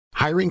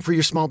Hiring for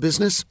your small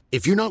business?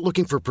 If you're not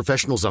looking for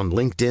professionals on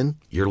LinkedIn,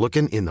 you're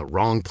looking in the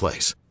wrong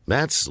place.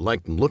 That's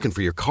like looking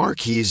for your car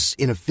keys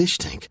in a fish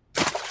tank.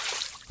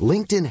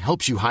 LinkedIn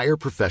helps you hire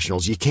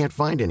professionals you can't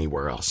find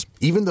anywhere else,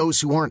 even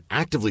those who aren't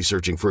actively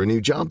searching for a new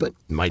job but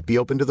might be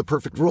open to the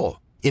perfect role.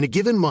 In a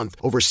given month,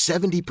 over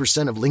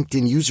 70% of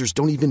LinkedIn users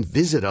don't even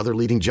visit other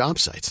leading job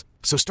sites.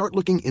 So start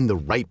looking in the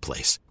right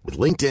place. With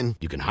LinkedIn,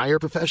 you can hire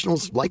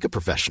professionals like a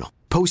professional.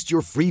 Post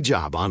your free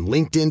job on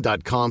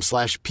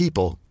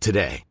linkedin.com/people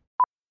today.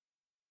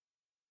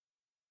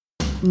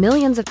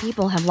 Millions of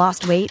people have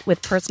lost weight with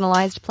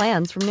personalized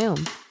plans from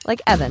Noom.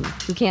 Like Evan,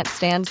 who can't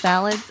stand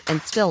salads and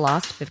still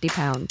lost 50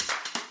 pounds.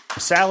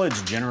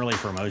 Salads generally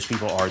for most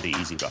people are the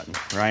easy button,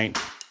 right?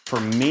 For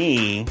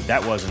me,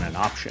 that wasn't an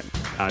option.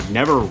 I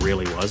never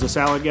really was a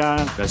salad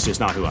guy. That's just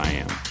not who I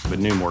am. But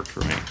Noom worked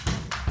for me.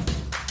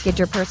 Get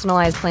your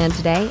personalized plan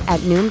today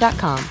at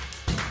Noom.com.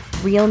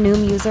 Real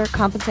Noom user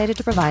compensated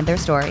to provide their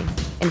story.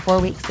 In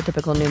 4 weeks, the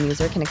typical Noom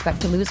user can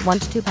expect to lose 1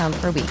 to 2 pounds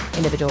per week.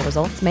 Individual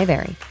results may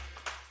vary.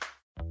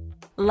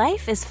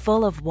 Life is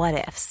full of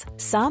what-ifs.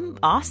 Some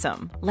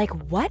awesome, like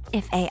what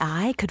if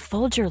AI could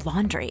fold your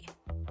laundry?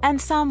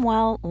 And some,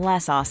 well,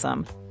 less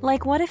awesome,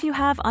 like what if you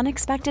have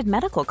unexpected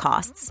medical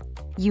costs?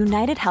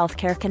 United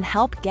Healthcare can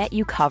help get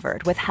you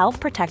covered with Health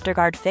Protector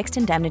Guard fixed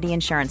indemnity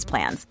insurance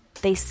plans.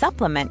 They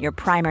supplement your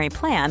primary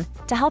plan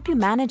to help you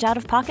manage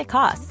out-of-pocket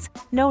costs.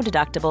 No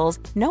deductibles,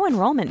 no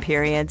enrollment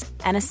periods,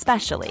 and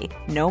especially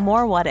no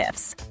more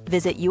what-ifs.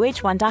 Visit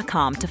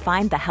uh1.com to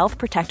find the Health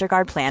Protector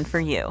Guard plan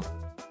for you.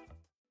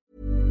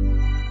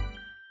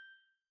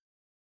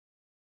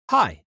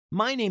 Hi,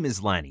 my name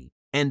is Lenny,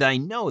 and I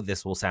know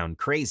this will sound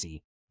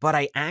crazy, but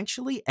I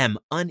actually am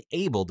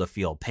unable to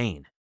feel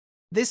pain.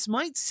 This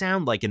might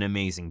sound like an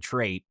amazing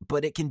trait,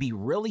 but it can be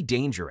really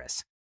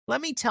dangerous.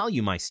 Let me tell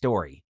you my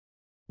story.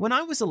 When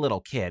I was a little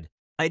kid,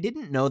 I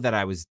didn't know that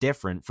I was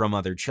different from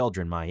other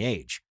children my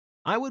age.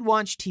 I would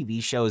watch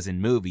TV shows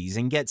and movies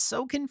and get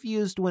so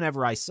confused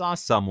whenever I saw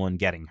someone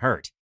getting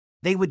hurt.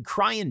 They would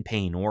cry in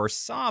pain or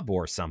sob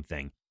or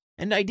something,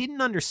 and I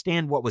didn't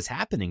understand what was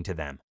happening to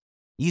them.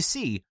 You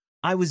see,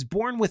 I was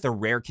born with a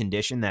rare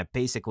condition that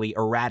basically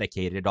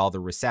eradicated all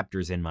the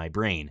receptors in my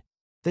brain.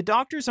 The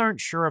doctors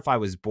aren't sure if I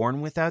was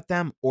born without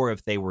them or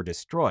if they were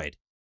destroyed,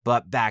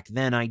 but back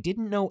then I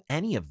didn't know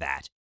any of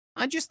that.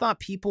 I just thought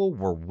people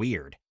were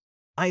weird.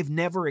 I've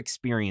never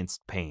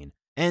experienced pain,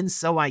 and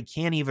so I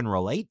can't even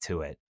relate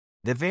to it.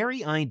 The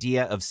very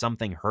idea of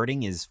something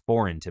hurting is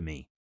foreign to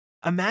me.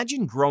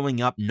 Imagine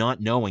growing up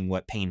not knowing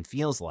what pain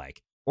feels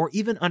like, or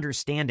even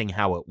understanding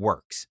how it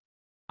works.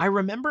 I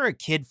remember a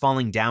kid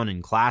falling down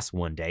in class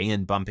one day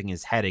and bumping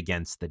his head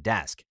against the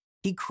desk.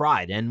 He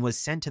cried and was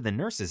sent to the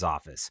nurse's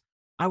office.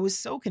 I was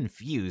so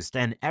confused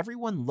and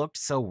everyone looked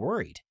so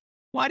worried.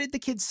 Why did the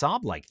kid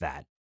sob like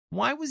that?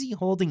 Why was he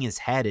holding his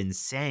head and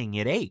saying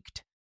it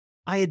ached?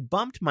 I had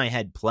bumped my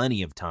head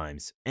plenty of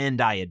times, and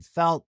I had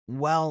felt,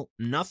 well,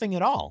 nothing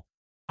at all.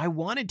 I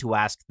wanted to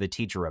ask the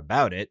teacher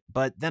about it,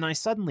 but then I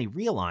suddenly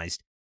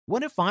realized,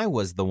 what if I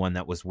was the one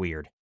that was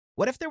weird?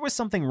 What if there was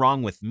something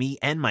wrong with me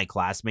and my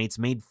classmates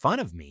made fun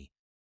of me?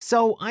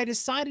 So I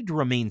decided to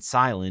remain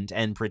silent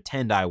and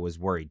pretend I was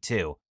worried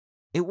too.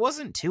 It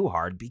wasn't too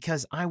hard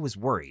because I was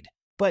worried,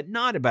 but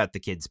not about the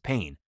kid's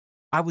pain.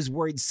 I was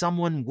worried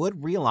someone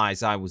would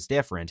realize I was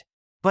different,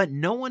 but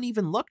no one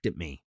even looked at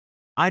me.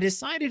 I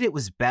decided it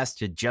was best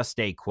to just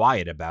stay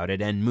quiet about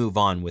it and move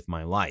on with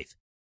my life.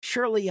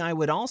 Surely I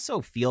would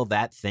also feel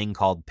that thing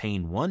called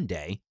pain one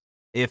day.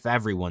 If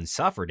everyone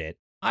suffered it,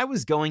 I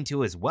was going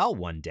to as well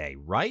one day,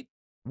 right?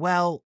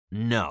 Well,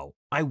 no,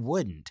 I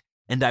wouldn't,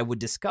 and I would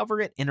discover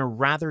it in a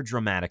rather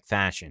dramatic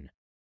fashion.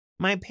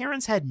 My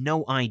parents had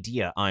no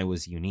idea I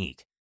was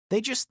unique. They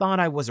just thought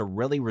I was a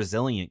really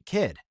resilient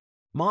kid.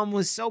 Mom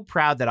was so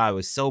proud that I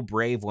was so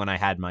brave when I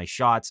had my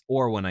shots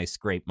or when I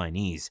scraped my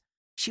knees.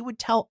 She would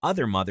tell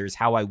other mothers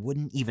how I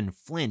wouldn't even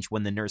flinch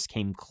when the nurse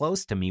came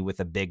close to me with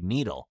a big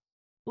needle.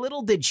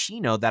 Little did she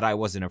know that I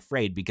wasn't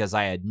afraid because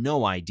I had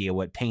no idea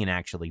what pain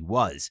actually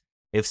was.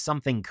 If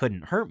something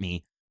couldn't hurt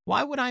me,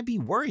 why would I be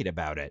worried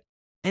about it?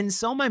 And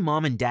so my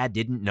mom and dad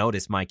didn't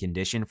notice my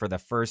condition for the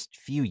first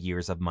few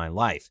years of my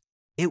life.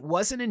 It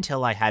wasn't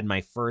until I had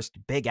my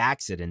first big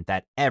accident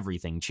that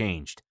everything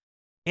changed.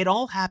 It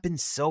all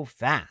happened so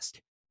fast.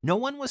 No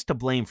one was to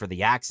blame for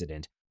the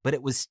accident, but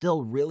it was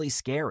still really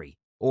scary,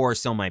 or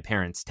so my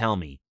parents tell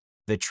me.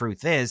 The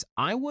truth is,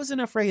 I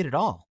wasn't afraid at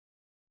all.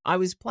 I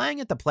was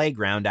playing at the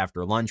playground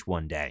after lunch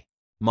one day.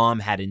 Mom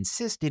had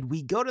insisted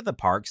we go to the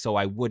park so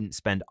I wouldn't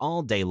spend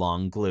all day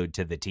long glued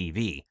to the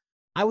TV.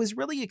 I was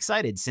really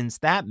excited since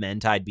that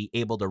meant I'd be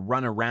able to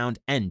run around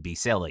and be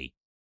silly.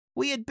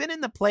 We had been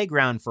in the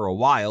playground for a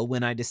while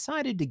when I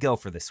decided to go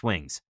for the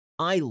swings.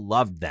 I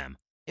loved them.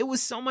 It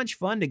was so much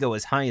fun to go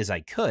as high as I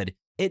could.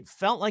 It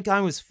felt like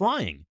I was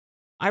flying.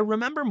 I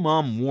remember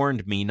Mom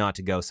warned me not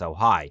to go so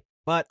high,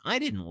 but I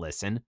didn't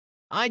listen.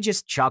 I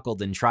just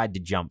chuckled and tried to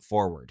jump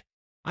forward.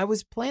 I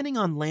was planning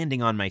on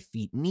landing on my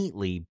feet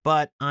neatly,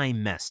 but I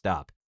messed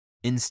up.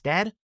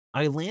 Instead,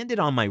 I landed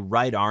on my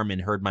right arm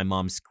and heard my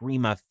mom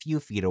scream a few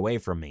feet away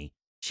from me.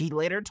 She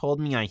later told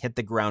me I hit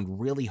the ground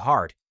really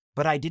hard,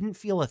 but I didn't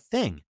feel a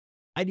thing.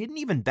 I didn't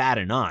even bat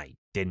an eye,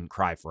 didn't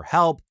cry for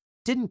help,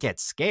 didn't get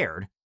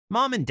scared.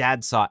 Mom and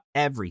Dad saw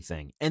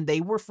everything, and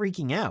they were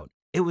freaking out.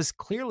 It was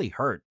clearly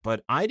hurt,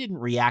 but I didn't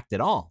react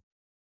at all.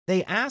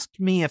 They asked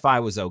me if I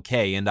was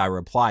okay, and I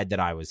replied that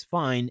I was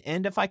fine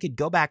and if I could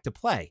go back to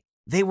play.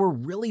 They were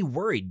really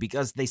worried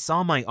because they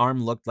saw my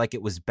arm looked like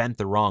it was bent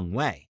the wrong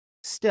way.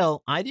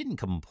 Still, I didn't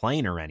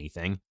complain or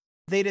anything.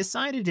 They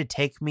decided to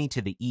take me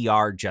to the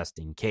ER just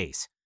in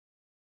case.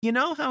 You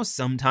know how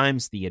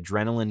sometimes the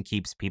adrenaline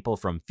keeps people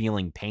from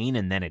feeling pain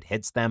and then it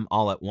hits them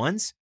all at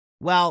once?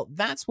 Well,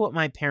 that's what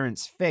my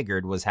parents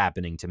figured was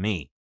happening to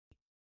me.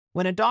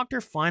 When a doctor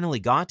finally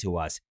got to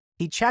us,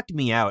 he checked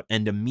me out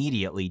and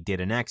immediately did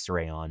an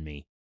X-ray on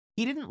me.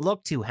 He didn't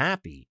look too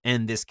happy,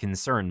 and this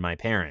concerned my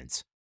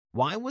parents.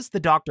 Why was the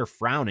doctor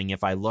frowning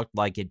if I looked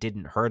like it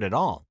didn't hurt at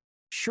all?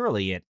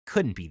 Surely it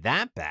couldn't be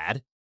that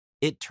bad.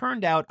 It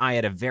turned out I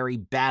had a very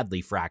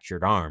badly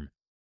fractured arm.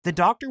 The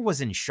doctor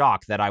was in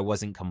shock that I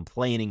wasn't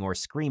complaining or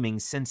screaming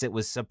since it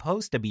was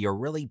supposed to be a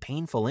really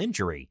painful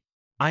injury.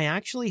 I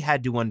actually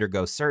had to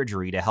undergo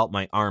surgery to help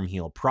my arm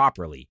heal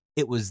properly.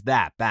 It was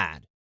that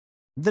bad.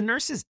 The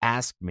nurses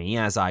asked me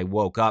as I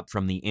woke up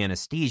from the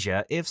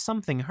anesthesia if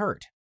something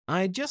hurt.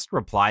 I just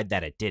replied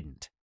that it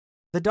didn't.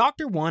 The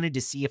doctor wanted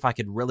to see if I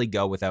could really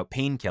go without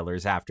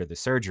painkillers after the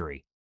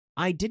surgery.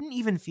 I didn't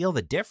even feel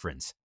the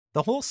difference.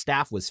 The whole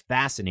staff was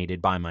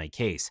fascinated by my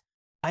case.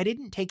 I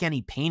didn't take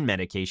any pain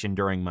medication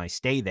during my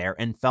stay there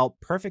and felt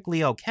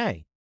perfectly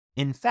okay.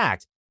 In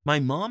fact, my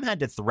mom had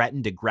to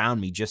threaten to ground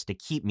me just to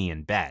keep me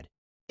in bed.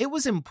 It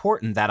was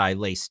important that I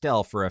lay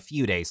still for a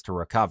few days to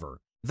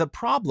recover. The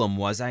problem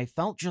was I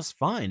felt just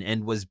fine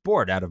and was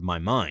bored out of my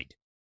mind.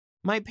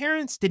 My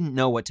parents didn't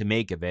know what to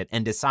make of it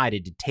and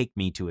decided to take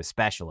me to a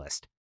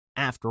specialist.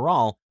 After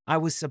all, I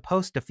was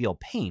supposed to feel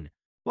pain.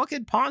 What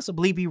could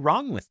possibly be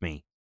wrong with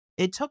me?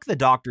 It took the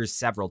doctors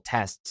several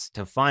tests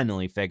to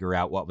finally figure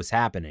out what was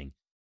happening.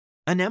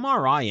 An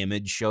MRI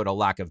image showed a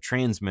lack of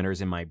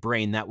transmitters in my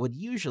brain that would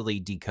usually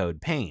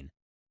decode pain.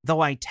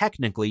 Though I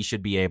technically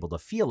should be able to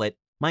feel it,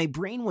 my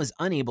brain was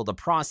unable to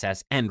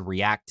process and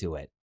react to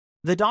it.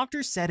 The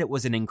doctor said it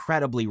was an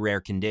incredibly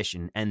rare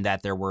condition and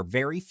that there were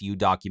very few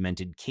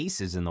documented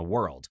cases in the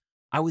world.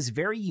 I was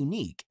very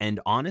unique,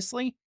 and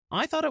honestly,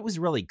 I thought it was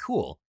really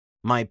cool.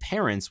 My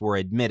parents were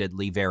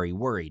admittedly very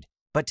worried,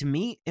 but to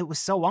me, it was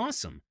so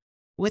awesome.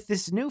 With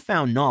this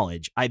newfound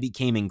knowledge, I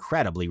became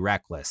incredibly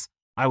reckless.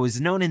 I was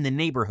known in the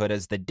neighborhood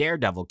as the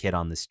daredevil kid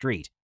on the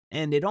street,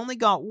 and it only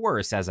got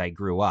worse as I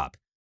grew up.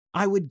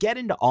 I would get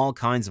into all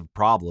kinds of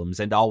problems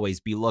and always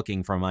be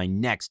looking for my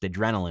next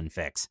adrenaline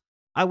fix.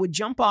 I would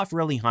jump off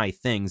really high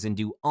things and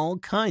do all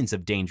kinds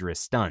of dangerous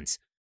stunts.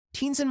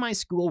 Teens in my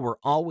school were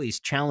always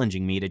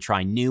challenging me to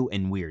try new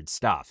and weird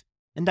stuff,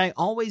 and I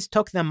always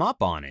took them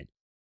up on it.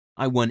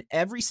 I won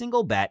every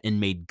single bet and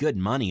made good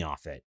money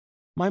off it.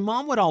 My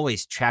mom would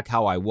always check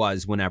how I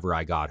was whenever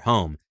I got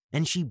home,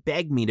 and she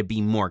begged me to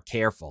be more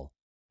careful.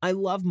 I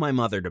love my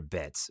mother to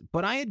bits,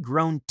 but I had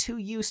grown too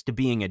used to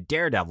being a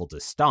daredevil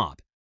to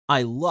stop.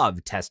 I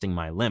loved testing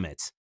my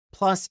limits.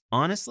 Plus,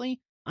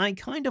 honestly, I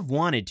kind of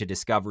wanted to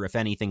discover if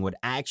anything would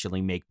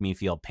actually make me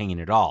feel pain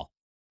at all.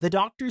 The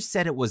doctors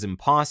said it was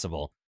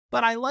impossible,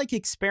 but I like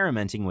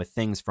experimenting with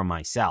things for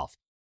myself.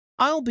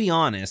 I'll be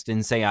honest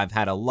and say I've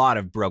had a lot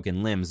of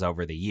broken limbs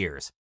over the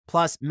years,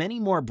 plus many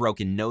more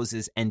broken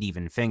noses and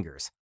even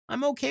fingers.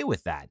 I'm okay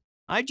with that.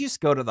 I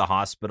just go to the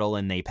hospital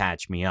and they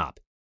patch me up.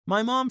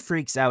 My mom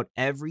freaks out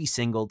every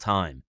single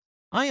time.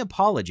 I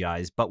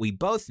apologize, but we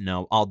both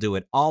know I'll do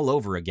it all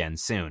over again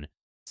soon.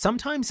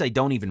 Sometimes I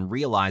don't even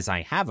realize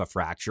I have a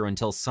fracture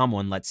until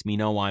someone lets me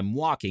know I'm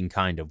walking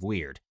kind of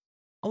weird.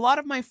 A lot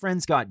of my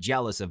friends got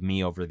jealous of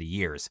me over the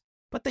years,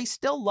 but they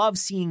still love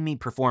seeing me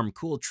perform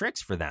cool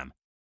tricks for them.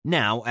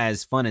 Now,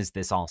 as fun as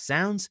this all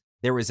sounds,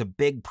 there is a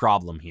big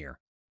problem here.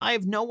 I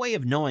have no way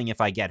of knowing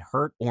if I get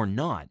hurt or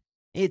not.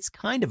 It's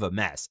kind of a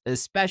mess,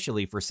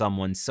 especially for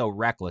someone so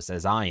reckless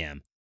as I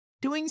am.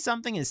 Doing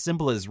something as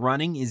simple as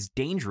running is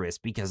dangerous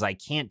because I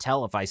can't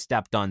tell if I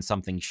stepped on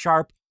something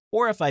sharp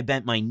or if I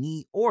bent my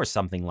knee or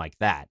something like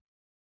that.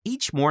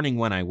 Each morning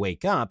when I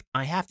wake up,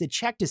 I have to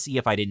check to see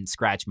if I didn't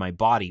scratch my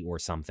body or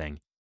something.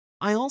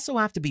 I also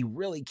have to be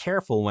really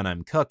careful when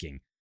I'm cooking,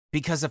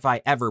 because if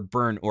I ever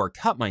burn or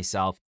cut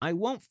myself, I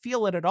won't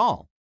feel it at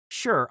all.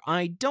 Sure,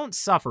 I don't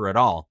suffer at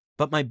all,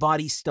 but my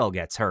body still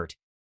gets hurt.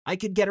 I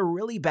could get a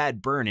really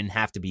bad burn and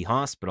have to be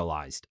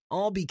hospitalized,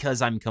 all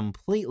because I'm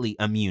completely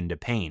immune to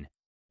pain.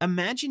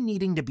 Imagine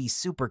needing to be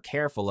super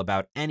careful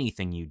about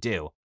anything you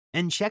do,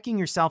 and checking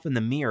yourself in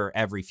the mirror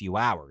every few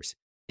hours.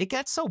 It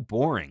gets so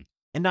boring,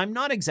 and I'm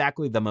not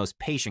exactly the most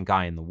patient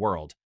guy in the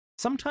world.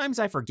 Sometimes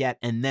I forget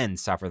and then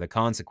suffer the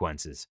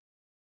consequences.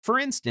 For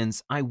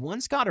instance, I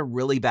once got a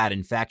really bad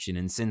infection,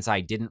 and since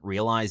I didn't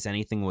realize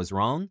anything was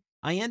wrong,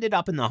 I ended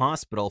up in the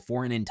hospital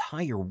for an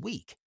entire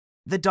week.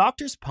 The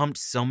doctors pumped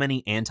so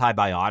many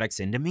antibiotics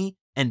into me,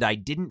 and I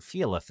didn't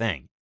feel a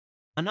thing.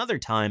 Another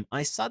time,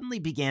 I suddenly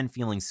began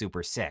feeling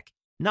super sick.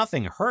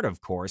 Nothing hurt,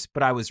 of course,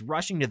 but I was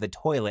rushing to the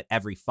toilet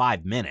every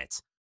 5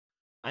 minutes.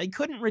 I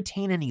couldn't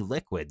retain any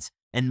liquids,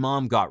 and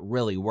Mom got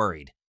really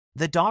worried.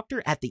 The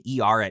doctor at the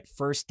ER at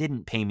first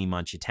didn't pay me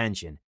much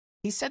attention.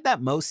 He said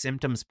that most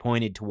symptoms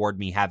pointed toward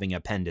me having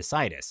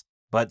appendicitis,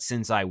 but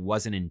since I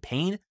wasn't in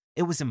pain,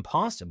 it was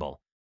impossible.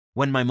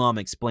 When my mom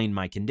explained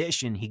my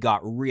condition, he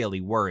got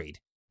really worried.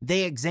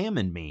 They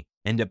examined me,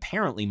 and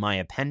apparently my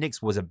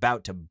appendix was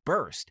about to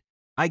burst.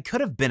 I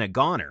could have been a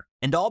goner,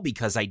 and all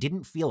because I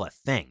didn't feel a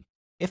thing.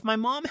 If my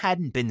mom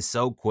hadn't been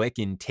so quick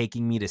in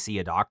taking me to see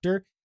a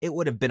doctor, it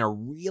would have been a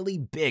really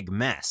big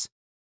mess.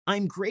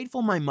 I'm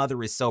grateful my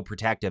mother is so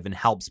protective and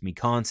helps me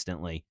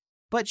constantly,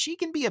 but she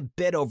can be a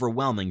bit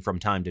overwhelming from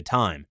time to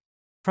time.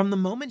 From the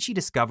moment she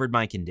discovered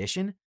my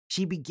condition,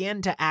 she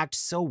began to act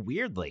so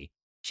weirdly.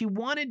 She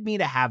wanted me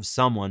to have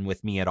someone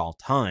with me at all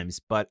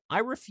times, but I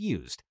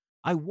refused.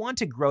 I want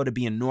to grow to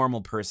be a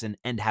normal person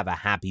and have a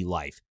happy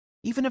life,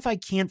 even if I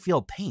can't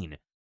feel pain.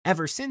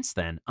 Ever since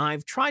then,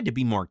 I've tried to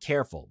be more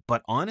careful,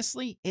 but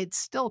honestly, it's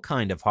still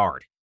kind of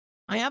hard.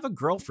 I have a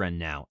girlfriend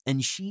now,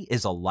 and she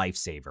is a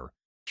lifesaver.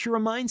 She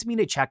reminds me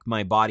to check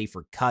my body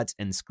for cuts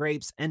and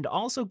scrapes and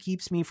also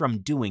keeps me from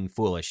doing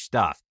foolish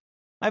stuff.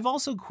 I've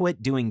also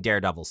quit doing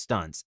daredevil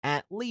stunts,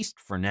 at least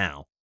for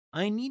now.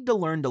 I need to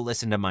learn to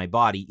listen to my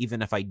body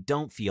even if I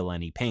don't feel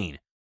any pain.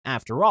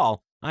 After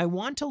all, I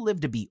want to live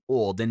to be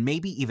old and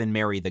maybe even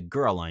marry the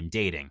girl I'm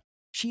dating.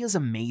 She is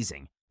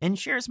amazing and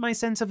shares my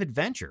sense of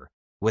adventure.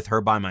 With her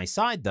by my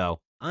side,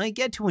 though, I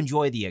get to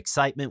enjoy the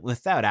excitement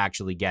without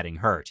actually getting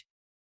hurt.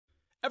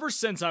 Ever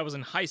since I was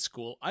in high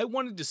school, I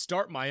wanted to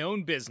start my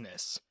own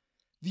business.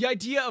 The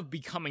idea of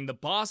becoming the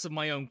boss of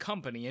my own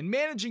company and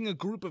managing a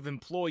group of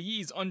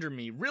employees under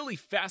me really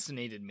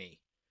fascinated me.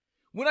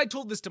 When I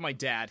told this to my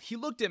dad, he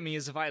looked at me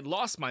as if I had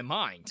lost my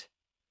mind.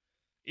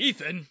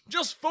 "Ethan,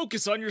 just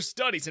focus on your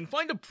studies and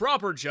find a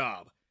proper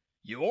job.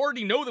 You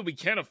already know that we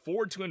can't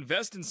afford to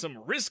invest in some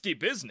risky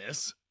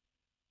business."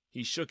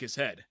 He shook his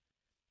head.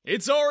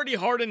 "It's already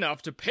hard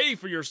enough to pay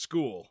for your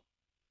school."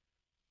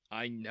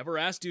 "I never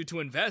asked you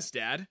to invest,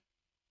 Dad,"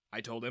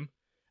 I told him.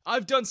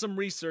 "I've done some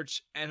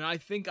research, and I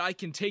think I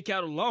can take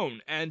out a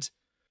loan, and—"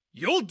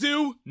 "You'll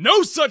do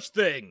no such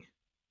thing!"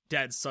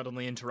 Dad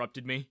suddenly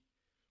interrupted me.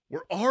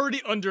 "We're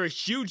already under a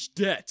huge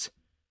debt.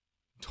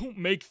 Don't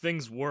make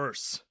things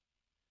worse."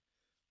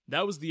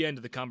 That was the end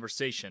of the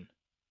conversation.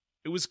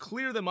 It was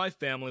clear that my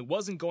family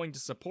wasn't going to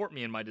support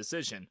me in my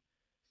decision.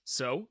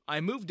 So, I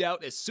moved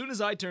out as soon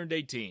as I turned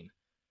 18.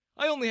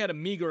 I only had a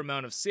meager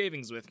amount of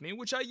savings with me,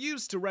 which I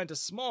used to rent a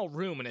small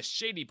room in a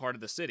shady part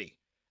of the city.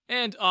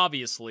 And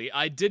obviously,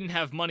 I didn't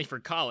have money for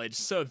college,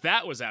 so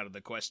that was out of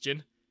the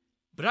question.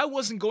 But I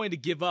wasn't going to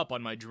give up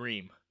on my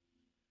dream.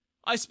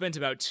 I spent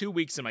about 2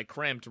 weeks in my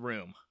cramped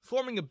room,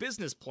 forming a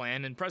business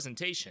plan and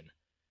presentation.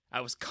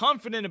 I was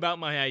confident about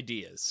my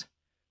ideas.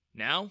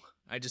 Now,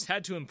 I just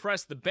had to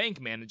impress the bank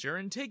manager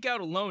and take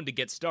out a loan to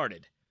get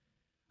started.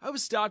 I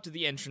was stopped at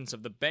the entrance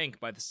of the bank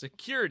by the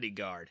security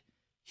guard.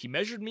 He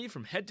measured me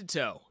from head to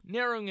toe,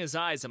 narrowing his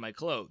eyes at my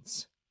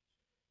clothes.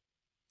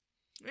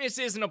 "This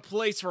isn't a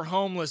place for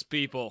homeless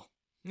people.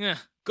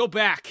 Go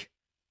back,"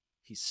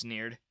 he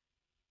sneered.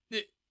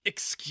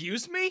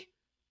 "Excuse me?"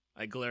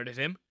 I glared at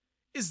him.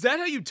 "Is that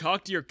how you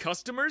talk to your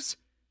customers?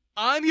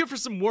 I'm here for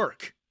some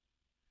work."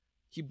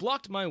 He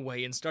blocked my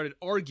way and started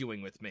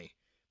arguing with me.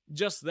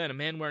 Just then, a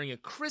man wearing a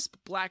crisp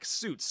black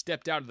suit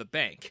stepped out of the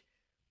bank.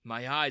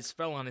 My eyes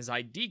fell on his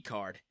ID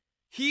card.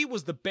 He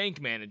was the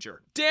bank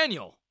manager,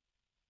 Daniel.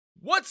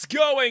 "What's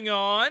going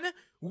on?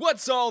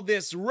 What's all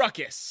this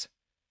ruckus?"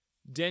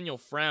 Daniel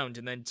frowned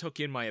and then took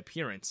in my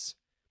appearance.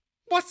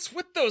 "What's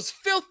with those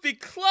filthy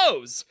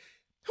clothes?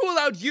 Who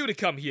allowed you to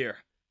come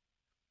here?"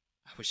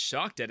 I was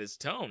shocked at his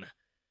tone.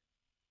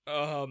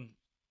 I'm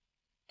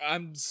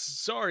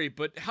sorry,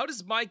 but how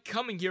does my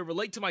coming here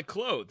relate to my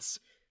clothes?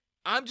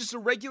 I'm just a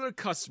regular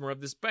customer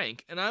of this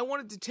bank, and I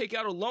wanted to take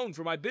out a loan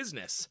for my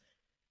business.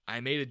 I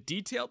made a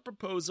detailed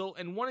proposal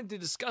and wanted to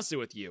discuss it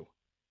with you."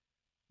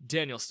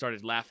 Daniel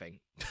started laughing.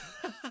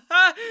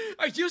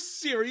 "Are you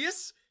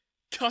serious?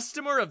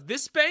 Customer of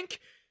this bank?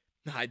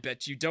 I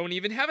bet you don't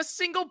even have a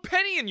single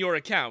penny in your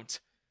account."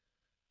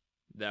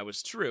 That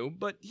was true,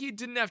 but he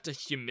didn't have to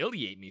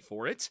humiliate me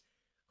for it.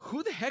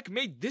 Who the heck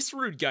made this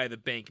rude guy the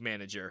bank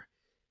manager?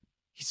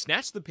 He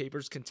snatched the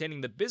papers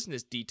containing the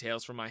business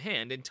details from my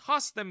hand and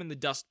tossed them in the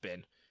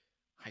dustbin.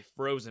 I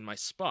froze in my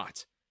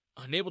spot,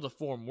 unable to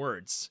form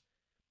words.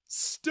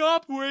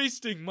 "Stop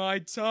wasting my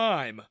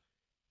time,"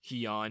 he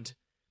yawned.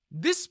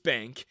 "This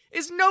bank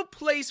is no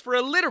place for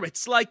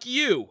illiterates like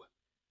you."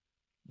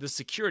 The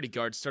security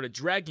guard started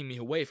dragging me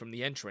away from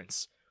the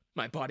entrance.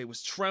 My body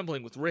was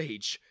trembling with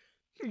rage.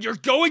 "You're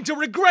going to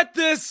regret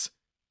this!"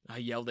 I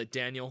yelled at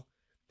Daniel.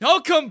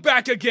 "I'll come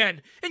back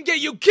again and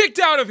get you kicked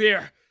out of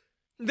here!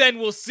 Then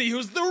we'll see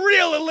who's the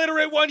real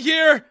illiterate one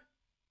here!"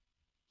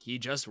 He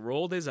just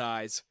rolled his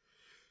eyes.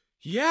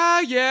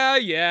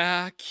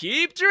 Yeah,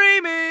 keep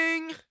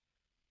dreaming!"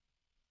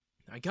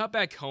 I got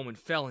back home and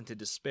fell into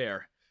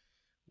despair.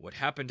 What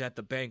happened at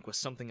the bank was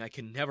something I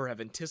could never have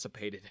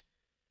anticipated.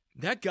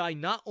 That guy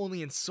not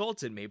only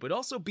insulted me, but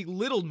also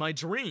belittled my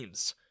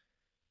dreams.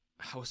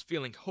 I was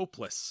feeling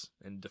hopeless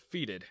and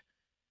defeated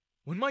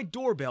when my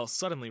doorbell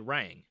suddenly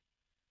rang.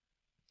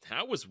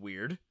 That was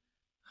weird.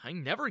 I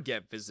never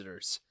get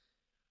visitors.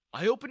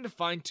 I opened to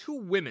find 2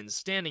 women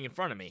standing in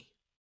front of me.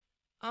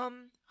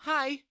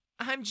 Hi,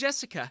 I'm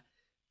Jessica,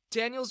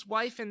 Daniel's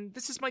wife, and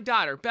this is my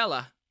daughter,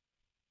 Bella.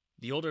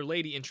 The older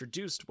lady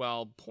introduced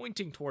while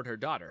pointing toward her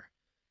daughter.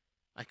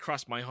 I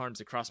crossed my arms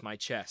across my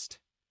chest.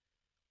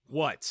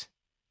 What?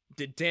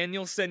 Did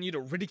Daniel send you to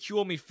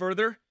ridicule me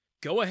further?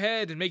 Go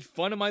ahead and make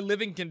fun of my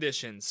living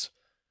conditions.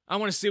 I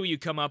want to see what you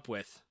come up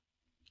with.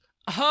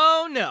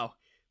 Oh no,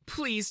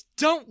 please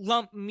don't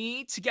lump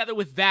me together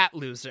with that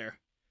loser.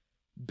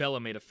 Bella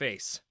made a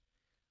face.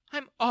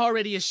 I'm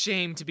already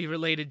ashamed to be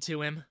related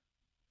to him.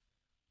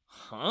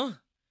 Huh?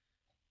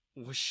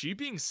 Was she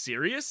being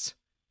serious?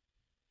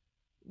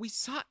 We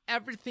saw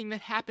everything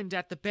that happened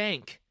at the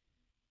bank,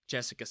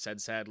 Jessica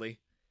said sadly.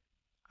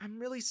 I'm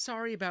really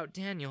sorry about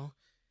Daniel.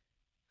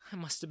 I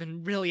must have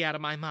been really out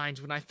of my mind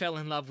when I fell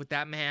in love with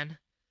that man.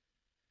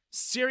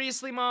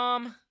 Seriously,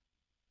 Mom?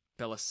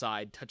 Bella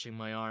sighed, touching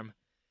my arm.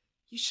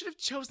 You should have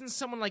chosen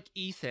someone like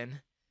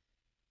Ethan.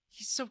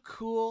 He's so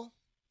cool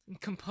and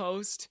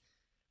composed,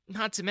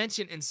 not to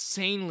mention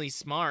insanely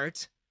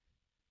smart.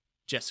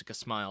 Jessica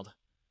smiled.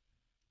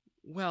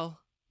 Well,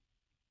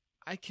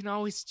 I can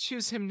always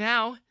choose him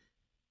now.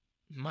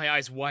 My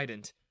eyes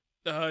widened.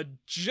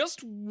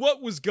 Just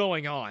what was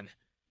going on?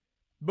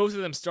 Both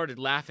of them started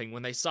laughing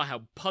when they saw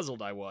how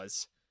puzzled I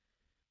was.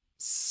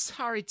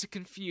 Sorry to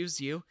confuse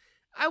you.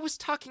 I was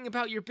talking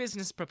about your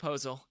business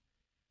proposal.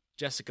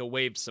 Jessica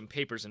waved some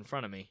papers in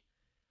front of me.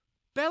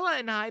 Bella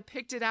and I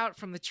picked it out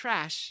from the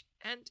trash,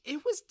 and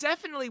it was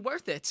definitely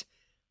worth it.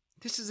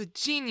 This is a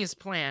genius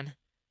plan.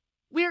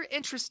 We're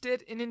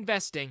interested in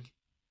investing.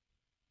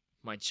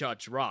 My jaw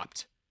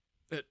dropped.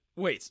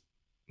 Wait,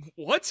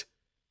 what?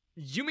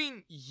 You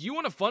mean you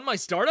want to fund my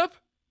startup?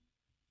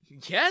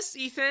 Yes,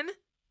 Ethan.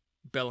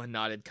 Bella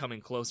nodded,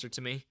 coming closer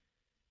to me.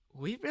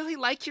 We really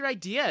like your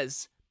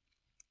ideas.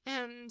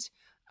 And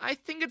I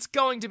think it's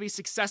going to be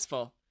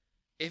successful.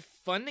 If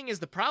funding is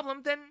the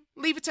problem, then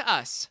leave it to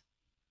us.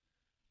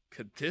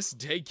 Could this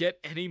day get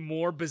any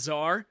more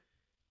bizarre?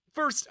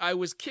 First, I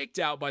was kicked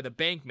out by the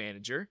bank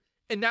manager,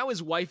 and now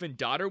his wife and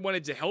daughter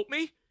wanted to help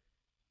me?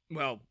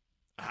 Well,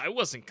 I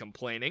wasn't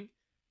complaining.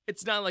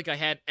 It's not like I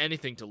had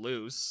anything to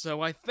lose,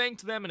 so I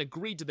thanked them and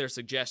agreed to their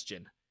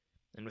suggestion.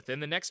 And within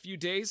the next few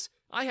days,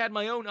 I had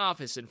my own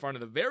office in front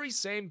of the very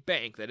same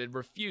bank that had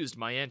refused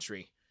my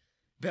entry.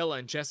 Bella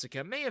and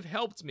Jessica may have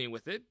helped me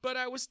with it, but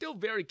I was still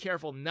very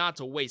careful not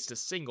to waste a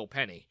single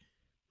penny.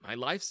 My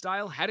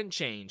lifestyle hadn't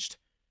changed.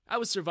 I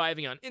was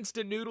surviving on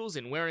instant noodles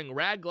and wearing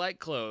rag-like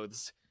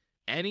clothes.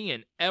 Any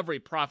and every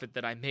profit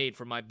that I made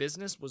from my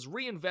business was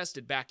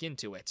reinvested back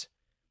into it.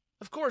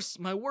 Of course,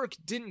 my work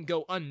didn't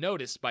go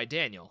unnoticed by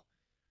Daniel.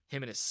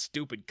 Him and his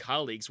stupid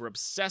colleagues were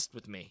obsessed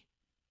with me.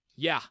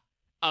 Yeah,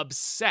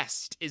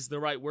 obsessed is the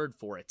right word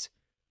for it.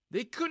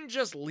 They couldn't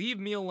just leave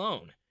me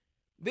alone.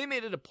 They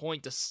made it a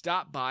point to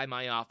stop by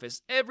my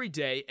office every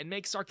day and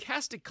make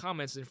sarcastic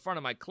comments in front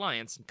of my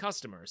clients and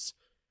customers.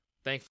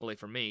 Thankfully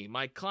for me,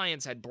 my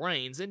clients had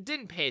brains and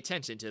didn't pay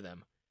attention to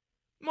them.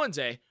 One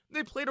day,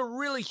 they played a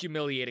really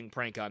humiliating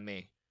prank on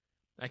me.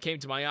 I came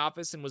to my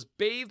office and was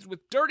bathed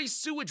with dirty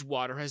sewage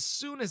water as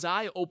soon as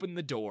I opened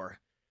the door.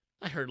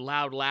 I heard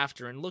loud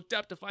laughter and looked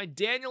up to find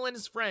Daniel and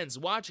his friends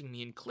watching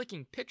me and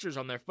clicking pictures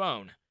on their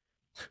phone.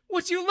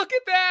 Would you look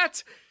at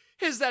that?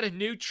 Is that a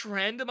new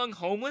trend among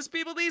homeless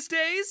people these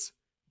days?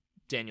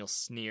 Daniel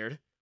sneered.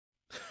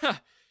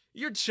 Ha!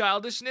 Your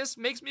childishness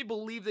makes me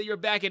believe that you're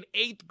back in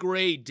 8th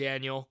grade,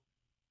 Daniel.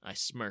 I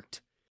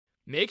smirked.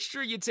 Make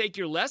sure you take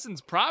your lessons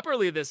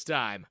properly this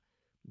time.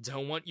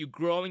 Don't want you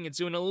growing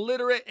into an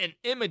illiterate and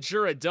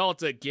immature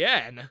adult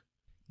again.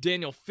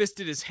 Daniel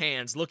fisted his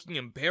hands, looking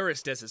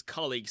embarrassed as his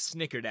colleagues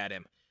snickered at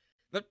him.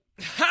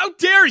 How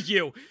dare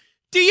you?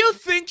 Do you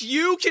think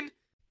you can...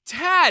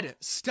 Dad,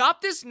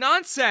 stop this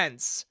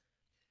nonsense!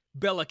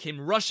 Bella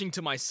came rushing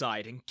to my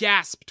side and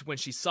gasped when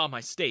she saw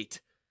my state.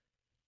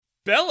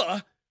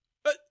 Bella?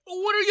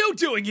 What are you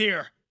doing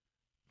here?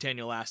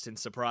 Daniel asked in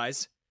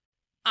surprise.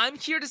 I'm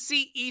here to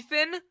see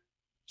Ethan,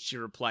 she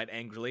replied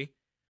angrily.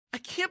 I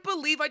can't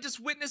believe I just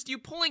witnessed you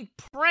pulling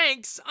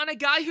pranks on a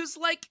guy who's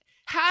like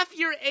half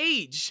your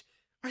age.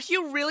 Are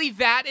you really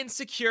that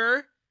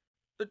insecure?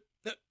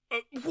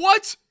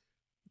 What?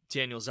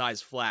 Daniel's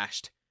eyes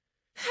flashed.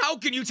 How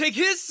can you take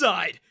his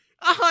side?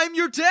 I'm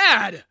your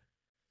dad!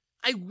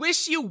 I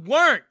wish you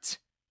weren't!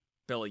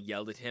 Bella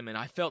yelled at him, and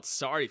I felt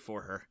sorry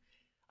for her.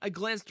 I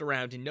glanced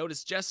around and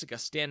noticed Jessica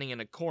standing in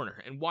a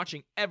corner and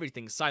watching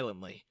everything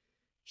silently.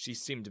 She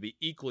seemed to be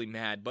equally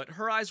mad, but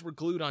her eyes were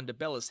glued onto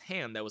Bella's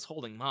hand that was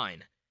holding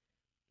mine.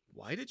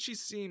 Why did she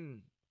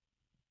seem...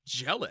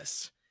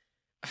 jealous?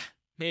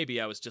 Maybe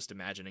I was just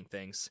imagining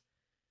things.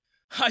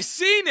 I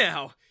see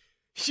now!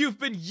 You've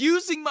been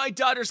using my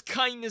daughter's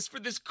kindness for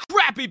this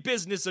crappy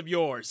business of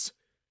yours!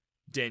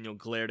 Daniel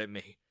glared at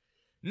me.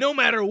 No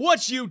matter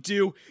what you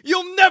do,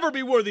 you'll never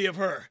be worthy of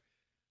her.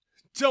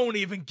 Don't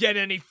even get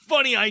any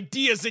funny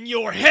ideas in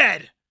your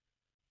head.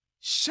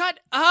 Shut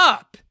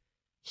up!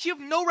 You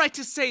have no right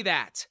to say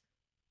that,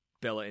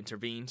 Bella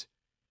intervened.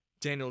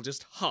 Daniel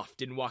just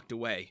huffed and walked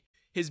away,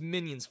 his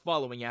minions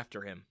following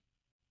after him.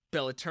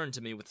 Bella turned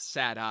to me with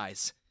sad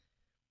eyes.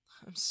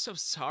 I'm so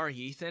sorry,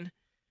 Ethan.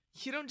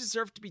 You don't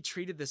deserve to be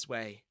treated this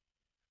way.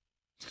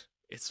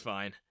 It's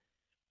fine.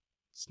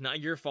 It's not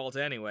your fault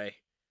anyway.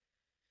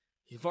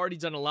 You've already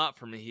done a lot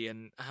for me,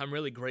 and I'm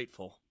really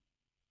grateful.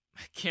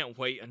 I can't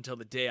wait until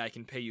the day I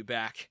can pay you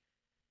back.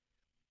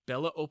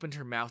 Bella opened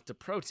her mouth to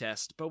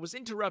protest, but was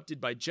interrupted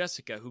by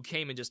Jessica, who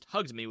came and just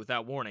hugged me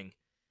without warning.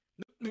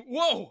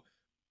 Whoa!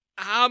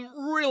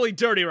 I'm really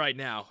dirty right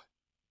now,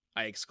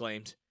 I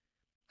exclaimed.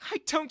 I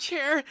don't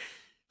care.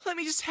 Let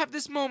me just have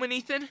this moment,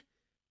 Ethan,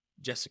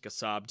 Jessica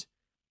sobbed.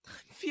 I'm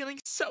feeling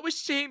so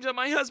ashamed on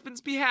my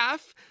husband's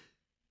behalf.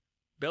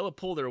 Bella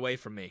pulled her away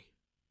from me.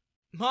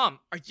 Mom,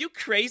 are you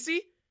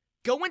crazy?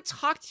 Go and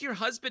talk to your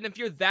husband if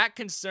you're that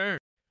concerned.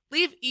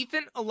 Leave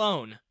Ethan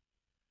alone.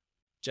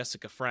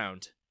 Jessica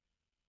frowned.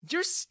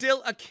 You're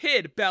still a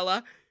kid,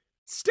 Bella.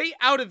 Stay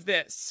out of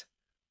this.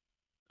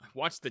 I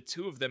watched the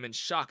two of them in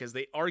shock as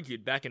they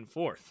argued back and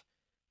forth.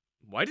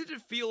 Why did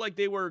it feel like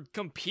they were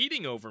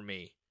competing over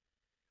me?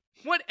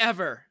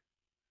 Whatever.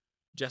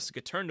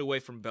 Jessica turned away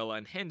from Bella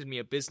and handed me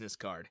a business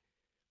card.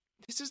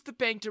 This is the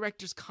bank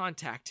director's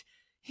contact.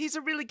 He's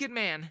a really good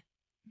man.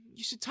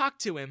 You should talk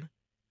to him.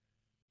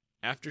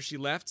 After she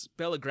left,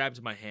 Bella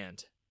grabbed my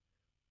hand.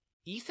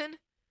 Ethan,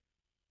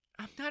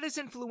 I'm not as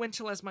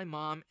influential as my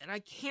mom, and I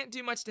can't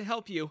do much to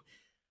help you.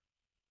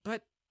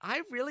 But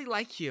I really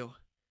like you.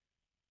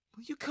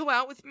 Will you go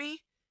out with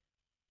me?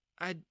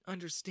 I'd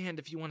understand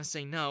if you want to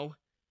say no.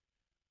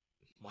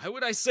 Why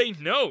would I say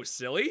no,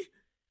 silly?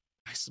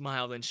 I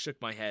smiled and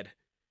shook my head.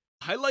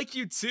 I like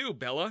you too,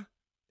 Bella.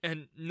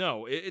 And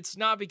no, it's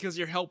not because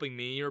you're helping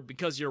me or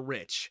because you're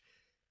rich.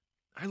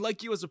 I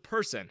like you as a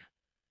person.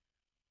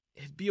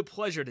 It'd be a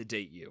pleasure to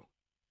date you.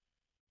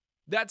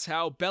 That's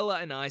how Bella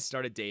and I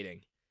started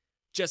dating.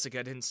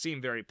 Jessica didn't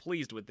seem very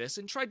pleased with this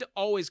and tried to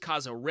always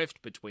cause a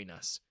rift between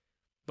us.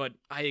 But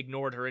I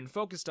ignored her and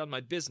focused on my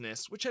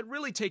business, which had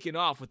really taken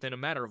off within a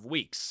matter of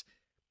weeks.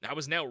 I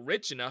was now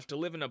rich enough to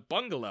live in a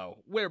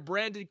bungalow, wear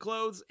branded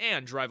clothes,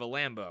 and drive a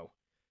Lambo.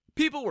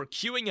 People were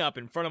queuing up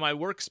in front of my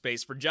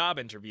workspace for job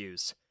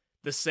interviews.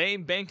 The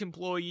same bank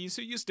employees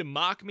who used to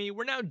mock me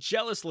were now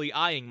jealously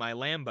eyeing my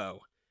Lambo.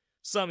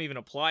 Some even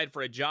applied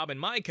for a job in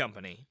my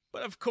company,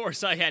 but of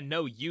course I had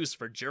no use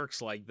for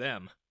jerks like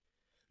them.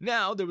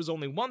 Now there was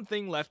only one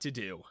thing left to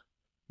do.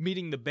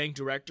 Meeting the bank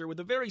director with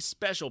a very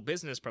special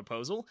business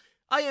proposal,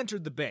 I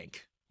entered the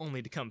bank,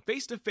 only to come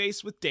face to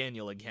face with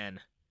Daniel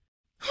again.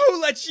 Who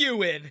let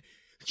you in?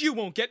 You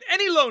won't get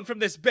any loan from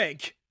this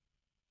bank!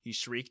 He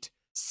shrieked.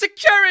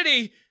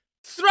 Security!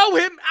 Throw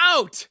him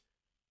out!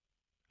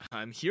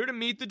 I'm here to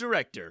meet the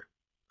director,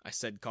 I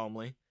said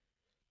calmly.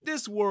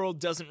 This world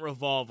doesn't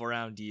revolve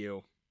around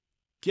you.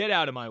 Get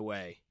out of my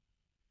way.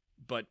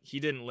 But he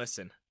didn't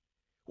listen.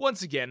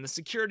 Once again, the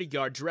security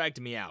guard dragged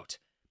me out.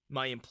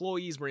 My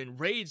employees were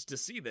enraged to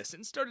see this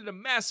and started a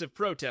massive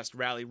protest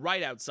rally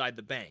right outside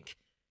the bank.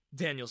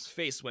 Daniel's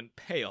face went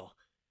pale.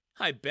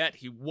 I bet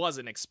he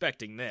wasn't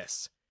expecting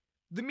this.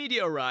 The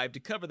media arrived to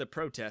cover the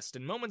protest,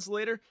 and moments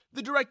later,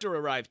 the director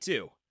arrived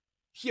too.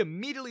 He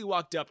immediately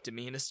walked up to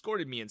me and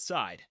escorted me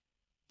inside.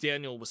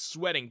 Daniel was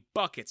sweating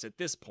buckets at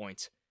this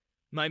point.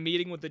 My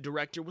meeting with the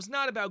director was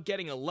not about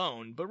getting a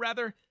loan, but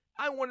rather,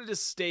 I wanted a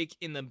stake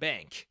in the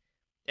bank.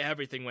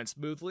 Everything went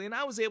smoothly, and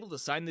I was able to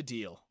sign the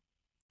deal.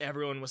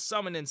 Everyone was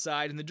summoned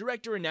inside, and the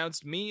director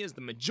announced me as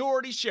the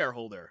majority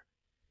shareholder.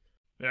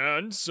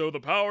 And so the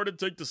power to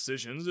take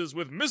decisions is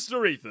with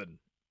Mr. Ethan,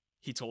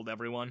 he told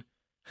everyone.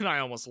 And I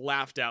almost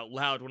laughed out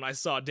loud when I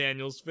saw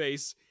Daniel's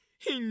face.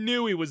 He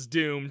knew he was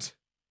doomed.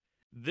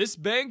 This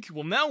bank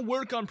will now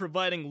work on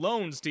providing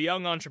loans to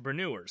young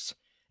entrepreneurs,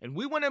 and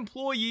we want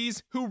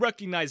employees who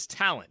recognize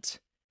talent.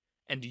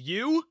 And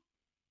you,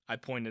 I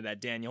pointed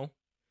at Daniel,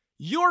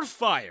 you're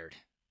fired,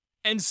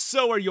 and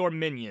so are your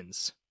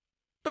minions.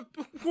 But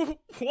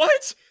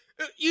what?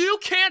 You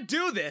can't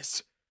do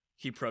this,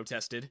 he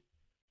protested.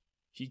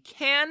 He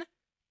can,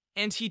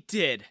 and he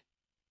did,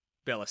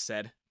 Bella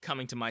said,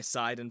 coming to my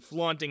side and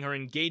flaunting her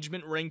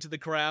engagement ring to the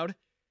crowd.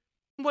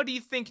 What do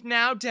you think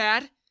now,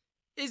 Dad?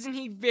 Isn't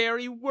he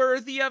very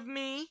worthy of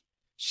me?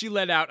 She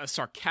let out a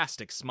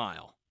sarcastic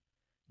smile.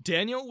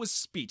 Daniel was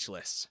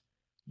speechless.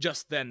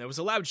 Just then, there was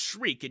a loud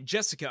shriek, and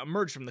Jessica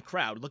emerged from the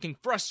crowd, looking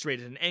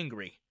frustrated and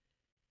angry.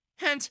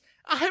 And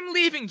I'm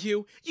leaving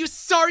you, you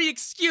sorry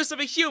excuse of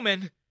a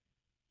human!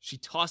 She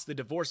tossed the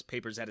divorce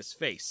papers at his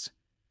face.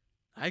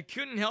 I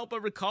couldn't help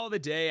but recall the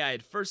day I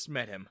had first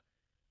met him.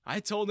 I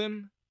told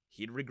him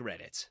he'd regret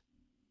it.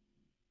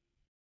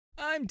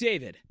 I'm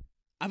David.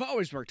 I've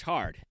always worked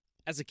hard.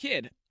 As a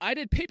kid, I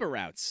did paper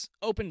routes,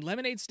 opened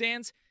lemonade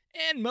stands,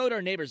 and mowed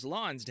our neighbors'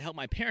 lawns to help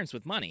my parents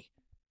with money.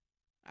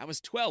 I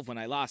was 12 when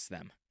I lost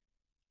them.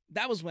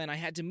 That was when I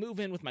had to move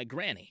in with my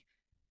granny.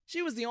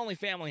 She was the only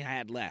family I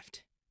had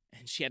left.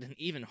 and she had an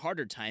even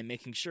harder time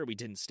making sure we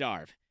didn't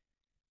starve.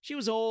 She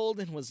was old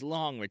and was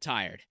long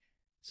retired,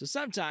 so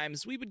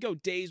sometimes we would go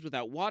days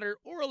without water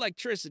or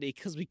electricity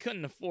because we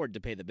couldn't afford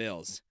to pay the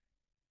bills.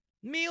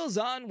 Meals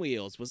on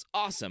Wheels was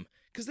awesome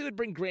because they would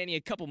bring Granny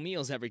a couple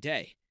meals every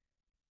day.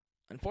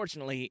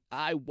 Unfortunately,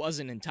 I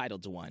wasn't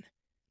entitled to one,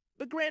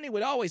 but Granny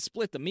would always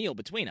split the meal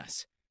between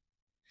us.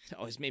 It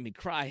always made me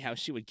cry how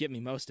she would give me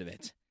most of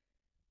it.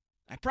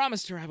 I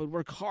promised her I would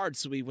work hard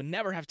so we would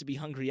never have to be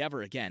hungry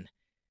ever again.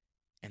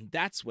 And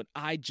that's what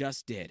I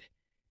just did.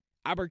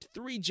 I worked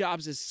 3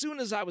 jobs as soon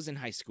as I was in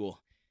high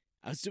school.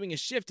 I was doing a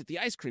shift at the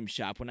ice cream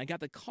shop when I got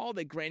the call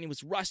that Granny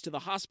was rushed to the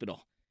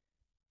hospital.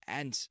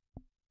 And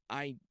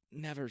I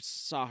never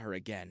saw her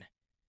again.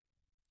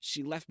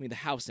 She left me the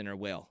house in her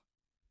will.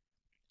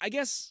 I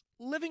guess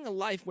living a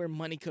life where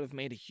money could have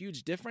made a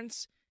huge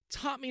difference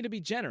taught me to be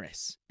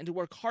generous and to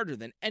work harder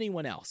than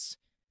anyone else.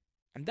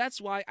 And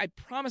that's why I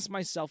promised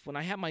myself when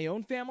I had my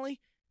own family,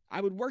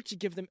 I would work to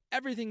give them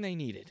everything they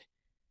needed.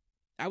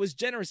 I was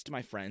generous to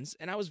my friends,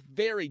 and I was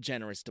very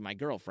generous to my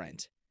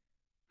girlfriend.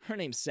 Her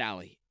name's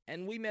Sally,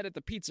 and we met at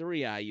the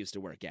pizzeria I used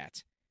to work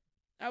at.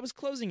 I was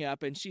closing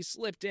up, and she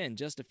slipped in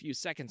just a few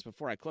seconds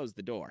before I closed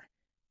the door.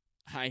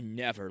 I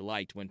never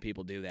liked when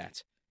people do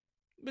that.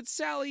 But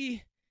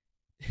Sally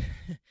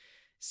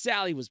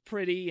was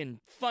pretty and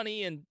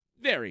funny and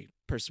very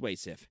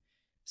persuasive.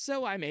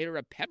 So I made her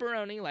a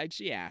pepperoni like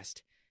she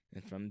asked,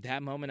 and from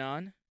that moment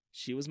on,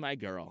 she was my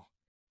girl.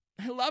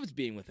 I loved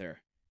being with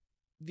her.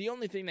 The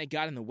only thing that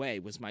got in the way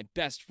was my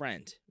best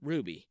friend,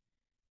 Ruby.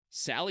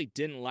 Sally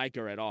didn't like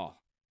her at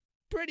all.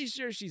 Pretty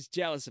sure she's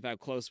jealous of how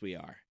close we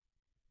are.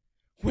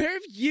 Where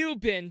have you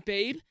been,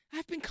 babe?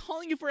 I've been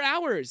calling you for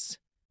hours.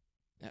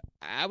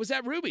 I was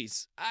at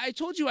Ruby's. I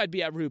told you I'd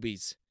be at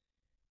Ruby's.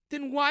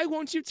 Then why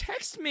won't you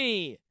text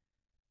me?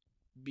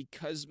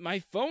 Because my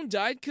phone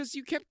died because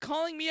you kept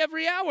calling me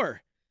every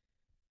hour.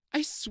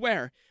 I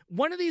swear,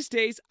 one of these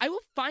days I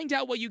will find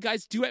out what you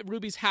guys do at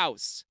Ruby's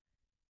house.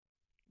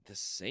 The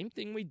same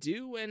thing we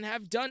do and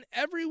have done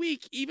every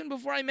week even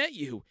before I met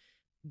you.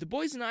 The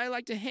boys and I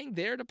like to hang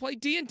there to play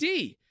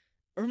D&D.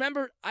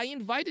 Remember, I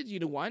invited you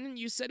to one and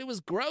you said it was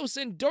gross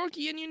and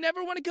dorky and you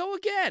never want to go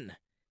again.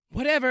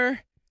 Whatever.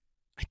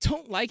 I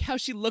don't like how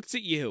she looks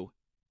at you.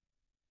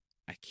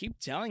 I keep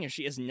telling her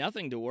she has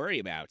nothing to worry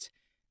about.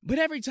 But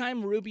every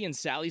time Ruby and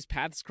Sally's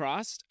paths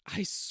crossed,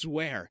 I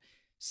swear,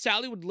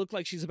 Sally would look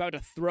like she's about to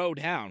throw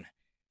down.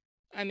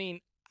 I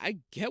mean, I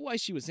get why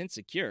she was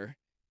insecure.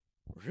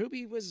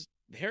 Ruby was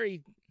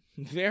very,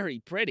 very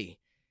pretty.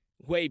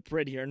 Way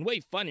prettier and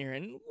way funnier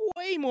and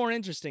way more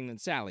interesting than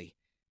Sally.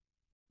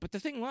 But the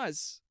thing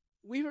was,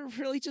 we were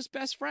really just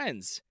best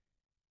friends.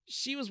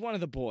 She was one of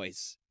the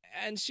boys,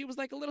 and she was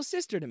like a little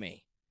sister to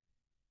me.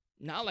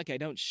 Not like I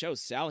don't show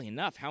Sally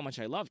enough how much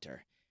I loved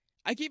her.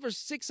 I gave her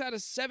 6 out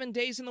of 7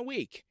 days in the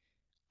week.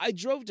 I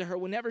drove to her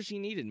whenever she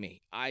needed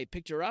me. I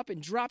picked her up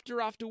and dropped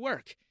her off to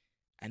work.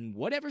 And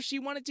whatever she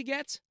wanted to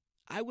get,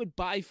 I would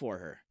buy for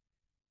her.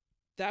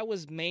 That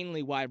was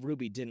mainly why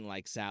Ruby didn't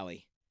like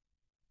Sally.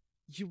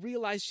 You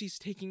realize she's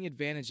taking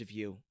advantage of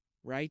you,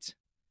 right?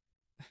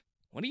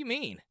 What do you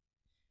mean?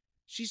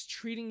 She's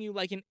treating you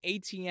like an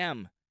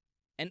ATM,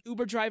 an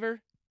Uber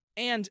driver,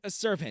 and a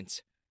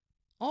servant.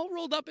 All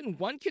rolled up in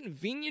one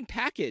convenient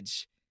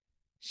package.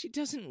 She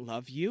doesn't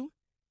love you.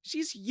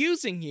 She's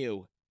using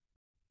you.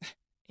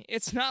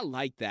 It's not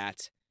like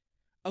that.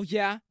 Oh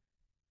yeah?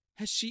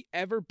 Has she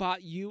ever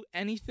bought you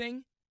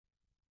anything?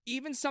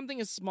 Even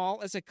something as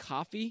small as a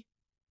coffee?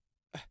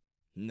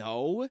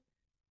 No.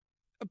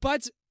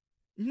 But,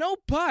 no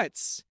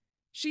buts.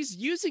 She's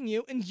using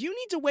you and you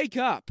need to wake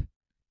up.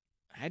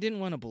 I didn't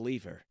want to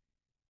believe her,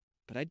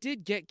 but I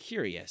did get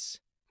curious.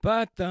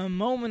 But the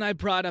moment I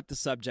brought up the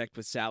subject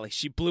with Sally,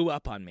 she blew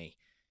up on me.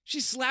 She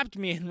slapped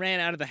me and ran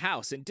out of the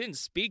house and didn't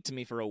speak to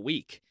me for a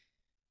week.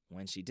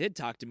 When she did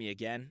talk to me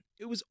again,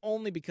 it was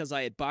only because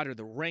I had bought her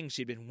the ring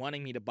she'd been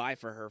wanting me to buy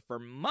for her for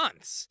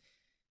months.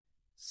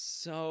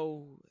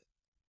 So,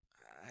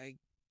 I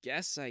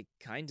guess I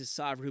kinda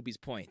saw Ruby's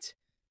point.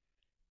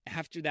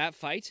 After that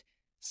fight,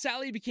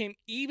 Sally became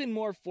even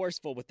more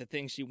forceful with the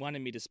things she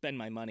wanted me to spend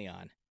my money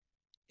on.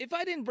 If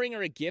I didn't bring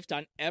her a gift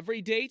on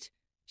every date,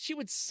 she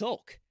would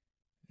sulk.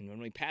 And when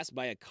we passed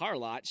by a car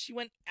lot, she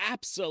went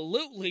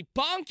absolutely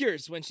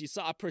bonkers when she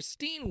saw a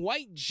pristine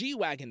white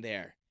G-Wagon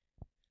there.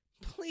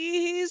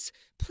 Please,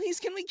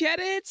 can we get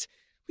it?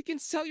 We can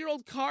sell your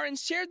old car and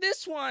share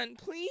this one,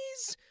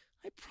 please.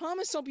 I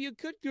promise I'll be a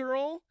good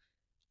girl.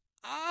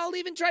 I'll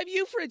even drive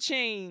you for a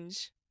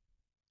change.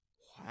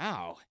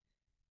 Wow.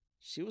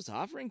 She was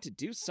offering to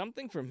do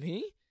something for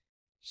me?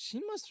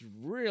 She must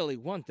really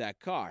want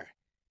that car.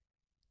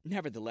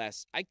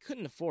 Nevertheless, I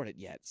couldn't afford it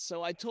yet,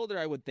 so I told her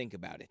I would think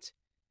about it.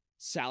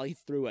 Sally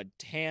threw a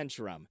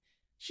tantrum.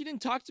 She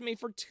didn't talk to me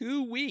for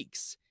 2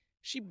 weeks.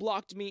 She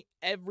blocked me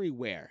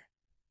everywhere.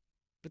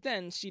 But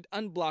then she'd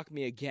unblock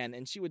me again,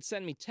 and she would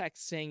send me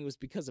texts saying it was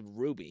because of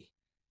Ruby.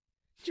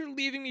 You're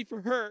leaving me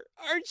for her,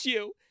 aren't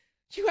you?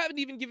 You haven't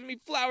even given me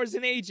flowers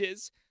in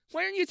ages.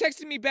 Why aren't you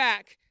texting me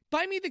back?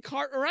 Buy me the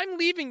car or I'm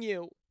leaving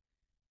you.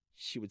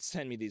 She would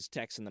send me these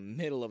texts in the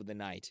middle of the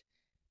night,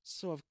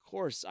 so of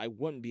course I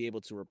wouldn't be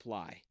able to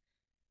reply.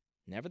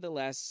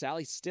 Nevertheless,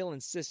 Sally still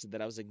insisted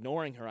that I was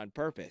ignoring her on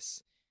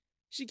purpose.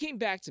 She came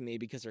back to me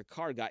because her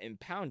car got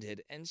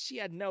impounded and she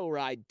had no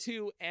ride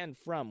to and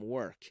from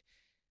work.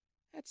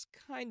 That's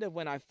kind of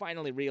when I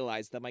finally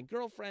realized that my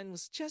girlfriend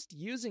was just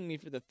using me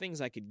for the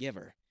things I could give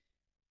her.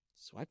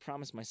 So I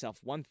promised myself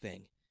one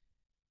thing.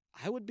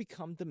 I would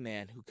become the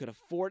man who could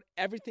afford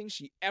everything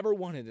she ever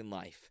wanted in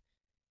life.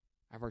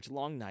 I worked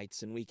long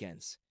nights and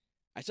weekends.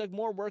 I took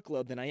more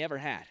workload than I ever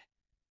had.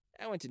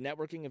 I went to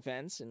networking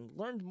events and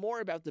learned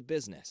more about the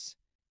business.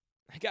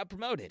 I got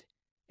promoted,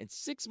 and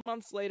 6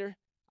 months later,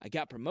 I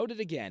got promoted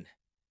again.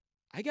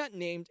 I got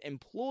named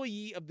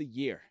Employee of the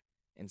Year,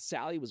 and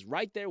Sally was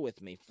right there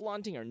with me,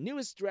 flaunting her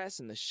newest dress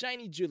and the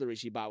shiny jewelry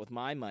she bought with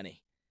my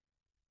money.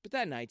 But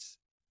that night,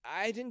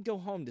 I didn't go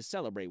home to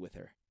celebrate with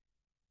her.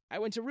 I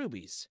went to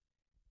Ruby's,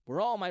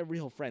 where all my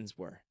real friends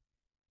were,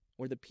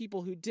 where the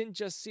people who didn't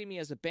just see me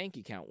as a bank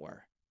account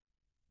were.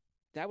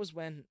 That was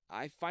when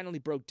I finally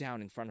broke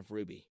down in front of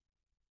Ruby.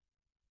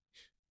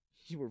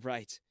 You were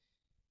right.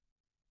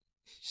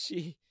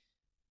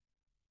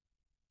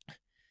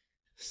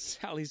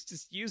 Sally's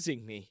just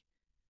using me.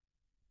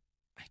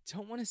 I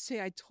don't want to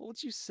say I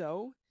told you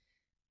so,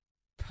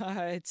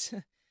 but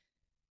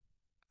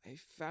I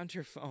found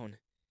her phone.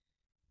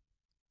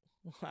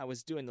 While I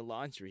was doing the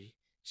laundry,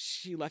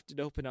 she left it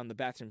open on the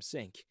bathroom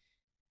sink.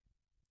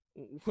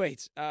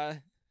 Wait,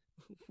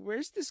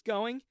 where's this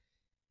going?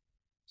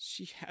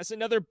 She has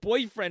another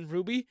boyfriend,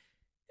 Ruby,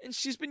 and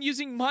she's been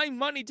using my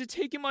money to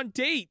take him on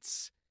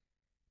dates.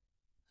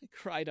 I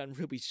cried on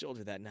Ruby's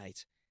shoulder that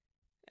night,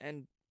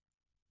 and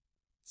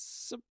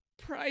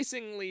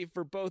surprisingly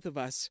for both of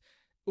us,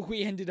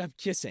 we ended up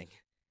kissing.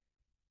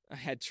 I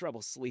had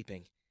trouble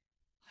sleeping.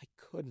 I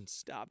couldn't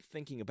stop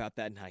thinking about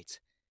that night.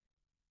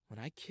 When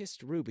I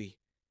kissed Ruby,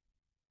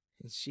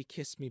 and she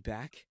kissed me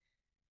back,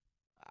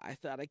 I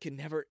thought I could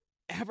never,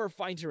 ever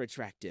find her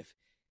attractive.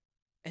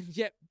 And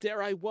yet,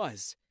 there I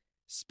was,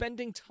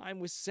 spending time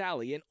with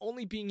Sally and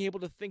only being able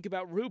to think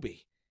about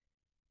Ruby.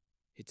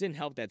 It didn't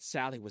help that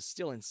Sally was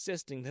still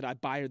insisting that I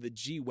buy her the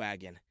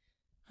G-Wagon.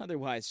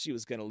 Otherwise, she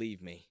was going to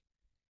leave me.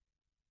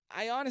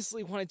 I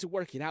honestly wanted to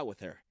work it out with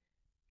her.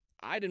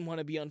 I didn't want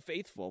to be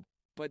unfaithful,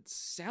 but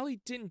Sally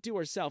didn't do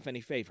herself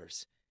any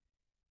favors.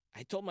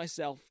 I told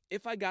myself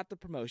if I got the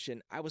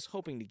promotion I was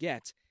hoping to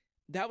get,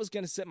 that was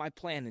going to set my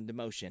plan into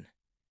motion.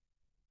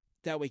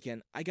 That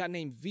weekend, I got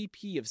named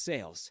VP of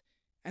Sales,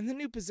 and the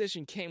new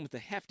position came with a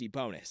hefty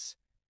bonus.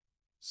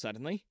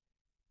 Suddenly,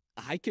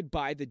 I could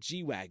buy the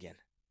G-Wagon,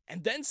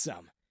 and then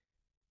some.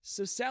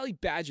 So Sally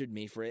badgered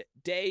me for it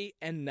day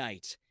and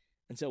night,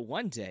 until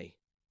one day,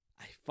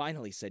 I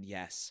finally said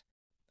yes.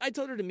 I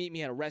told her to meet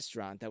me at a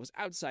restaurant that was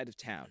outside of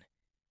town.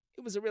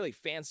 It was a really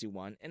fancy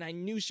one, and I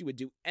knew she would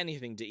do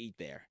anything to eat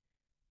there.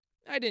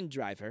 I didn't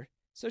drive her,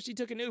 so she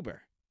took an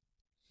Uber.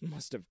 It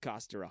must have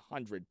cost her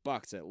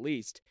 $100 at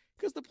least,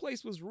 because the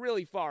place was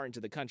really far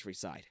into the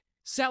countryside.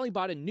 Sally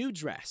bought a new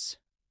dress.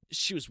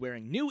 She was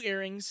wearing new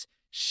earrings.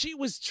 She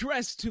was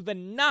dressed to the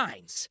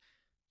nines.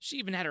 She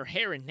even had her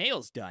hair and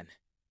nails done.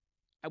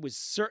 I was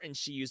certain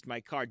she used my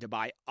card to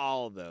buy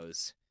all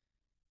those.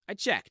 I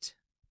checked,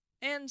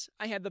 and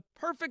I had the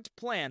perfect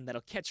plan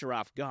that'll catch her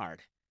off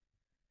guard.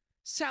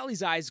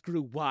 Sally's eyes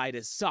grew wide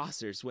as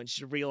saucers when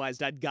she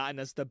realized I'd gotten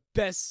us the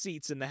best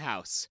seats in the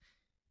house.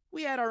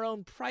 We had our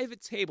own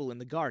private table in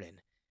the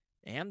garden,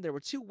 and there were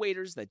 2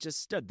 waiters that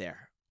just stood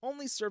there,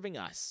 only serving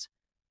us.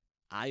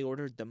 I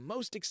ordered the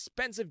most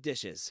expensive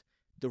dishes,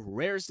 the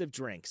rarest of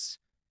drinks,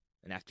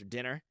 and after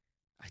dinner,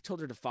 I told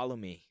her to follow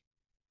me.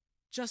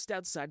 Just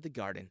outside the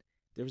garden,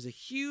 there was a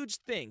huge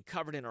thing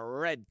covered in a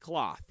red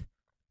cloth.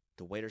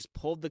 The waiters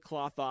pulled the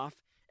cloth off,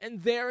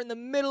 and there in the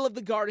middle of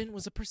the garden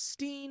was a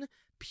pristine,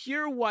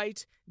 pure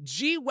white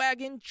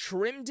G-Wagon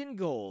trimmed in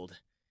gold.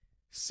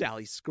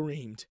 Sally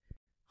screamed,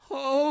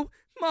 "Oh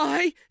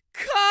my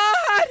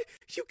God!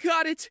 You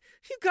got it!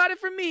 You got it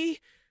for me!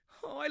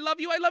 Oh, I love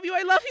you, I love you,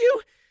 I love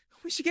you!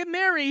 We should get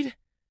married!"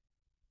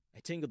 I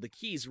tingled the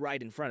keys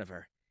right in front of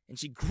her, and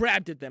she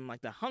grabbed at them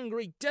like the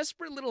hungry,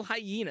 desperate little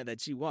hyena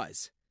that she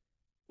was.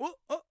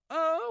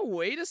 Oh,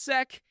 wait a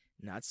sec.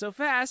 Not so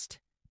fast.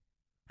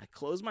 I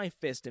closed my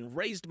fist and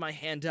raised my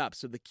hand up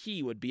so the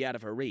key would be out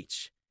of her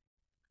reach.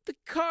 "The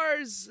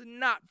car's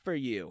not for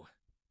you."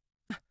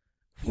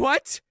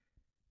 What?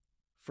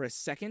 For a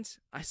second,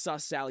 I saw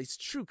Sally's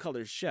true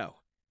colors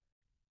show.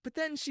 But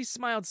then she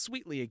smiled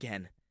sweetly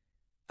again.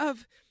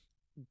 Of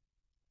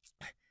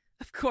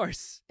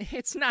course,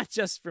 it's not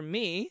just for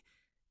me.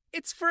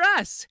 It's for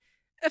us.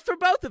 For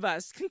both of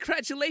us.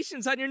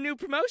 Congratulations on your new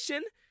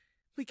promotion.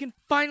 We can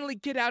finally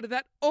get out of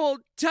that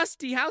old,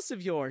 dusty house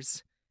of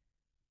yours.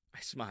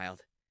 I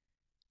smiled.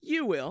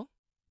 You will,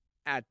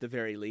 at the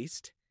very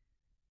least.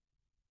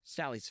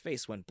 Sally's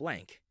face went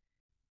blank.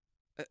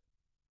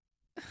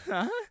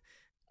 Huh?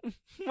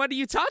 What are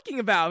you talking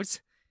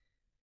about?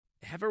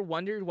 Ever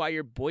wondered why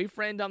your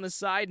boyfriend on the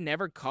side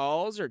never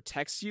calls or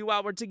texts you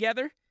while we're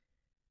together?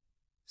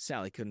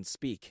 Sally couldn't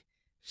speak,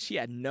 She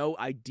had no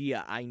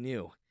idea I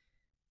knew.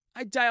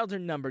 I dialed her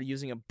number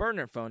using a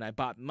burner phone I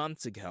bought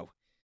months ago.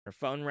 Her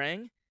phone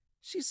rang.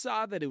 She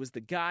saw that it was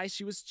the guy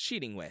she was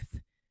cheating with.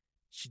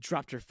 She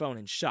dropped her phone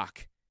in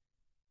shock.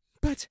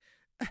 But,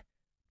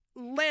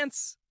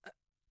 Lance,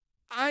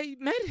 I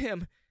met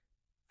him.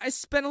 I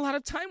spent a lot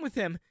of time with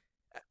him.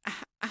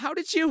 How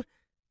did you...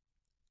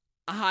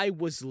 I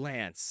was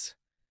Lance,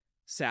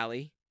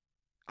 Sally.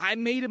 I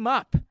made him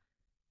up.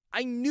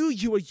 I knew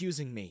you were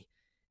using me,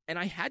 and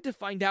I had to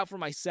find out for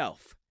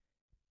myself.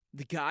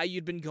 The guy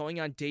you'd been going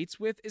on dates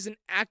with is an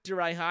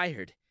actor I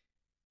hired.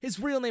 His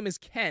real name is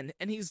Ken,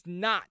 and he's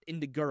not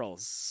into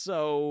girls,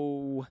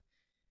 so...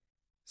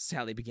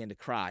 Sally began to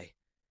cry.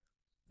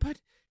 But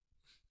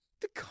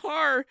the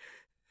car...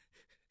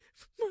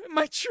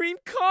 My dream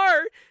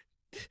car!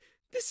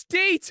 This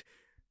date!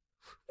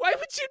 Why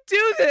would you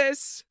do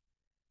this?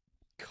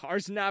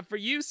 Car's not for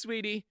you,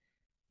 sweetie.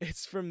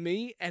 It's for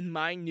me and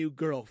my new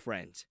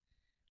girlfriend.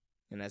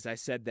 And as I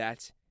said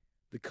that,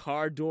 the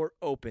car door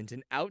opened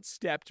and out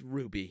stepped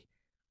Ruby,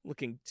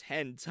 looking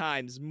 10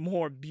 times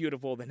more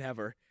beautiful than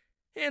ever,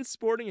 and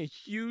sporting a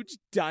huge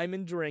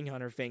diamond ring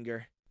on her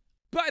finger.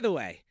 By the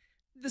way,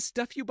 the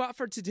stuff you bought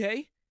for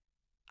today?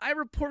 I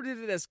reported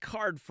it as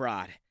card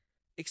fraud.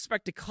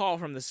 Expect a call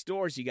from the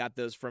stores you got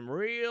those from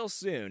real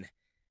soon.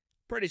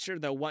 Pretty sure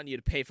they'll want you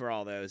to pay for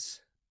all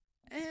those.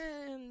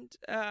 And,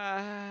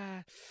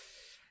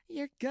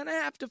 you're gonna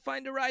have to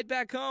find a ride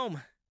back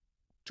home.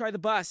 Try the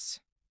bus.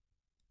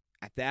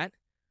 At that,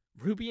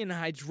 Ruby and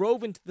I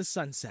drove into the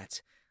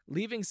sunset,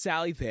 leaving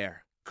Sally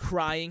there,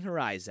 crying her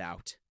eyes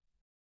out.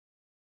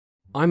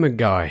 I'm a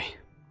guy.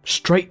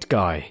 Straight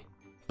guy.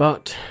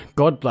 But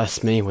God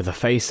bless me with a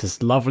face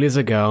as lovely as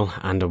a girl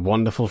and a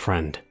wonderful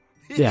friend.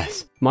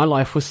 Yes, my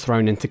life was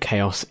thrown into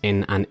chaos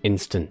in an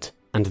instant,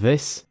 and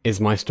this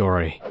is my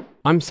story.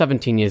 I'm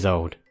 17 years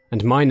old,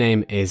 and my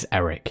name is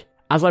Eric.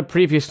 As I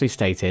previously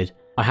stated,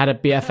 I had a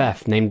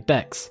BFF named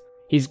Dex.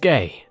 He's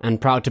gay and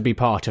proud to be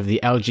part of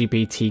the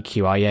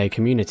LGBTQIA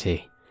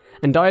community,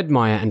 and I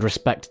admire and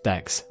respect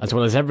Dex as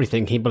well as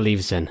everything he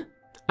believes in.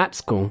 At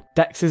school,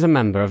 Dex is a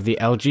member of the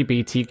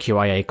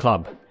LGBTQIA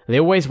club. They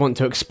always want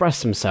to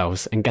express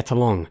themselves and get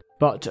along,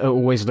 but are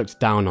always looked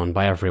down on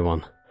by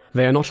everyone.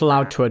 They are not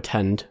allowed to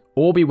attend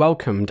or be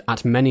welcomed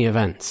at many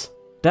events.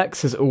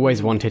 Dex has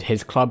always wanted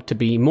his club to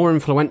be more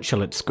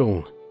influential at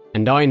school,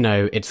 and I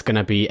know it's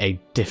gonna be a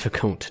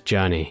difficult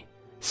journey.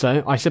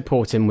 So I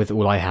support him with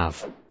all I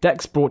have.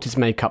 Dex brought his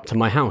makeup to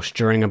my house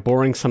during a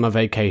boring summer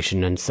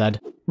vacation and said,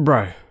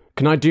 "Bro,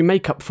 can I do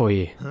makeup for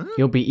you?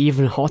 You'll be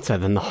even hotter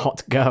than the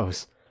hot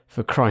girls."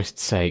 For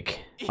Christ's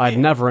sake, I'd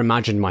never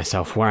imagined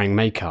myself wearing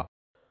makeup.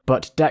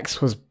 But Dex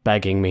was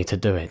begging me to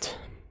do it.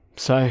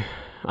 So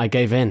I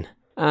gave in.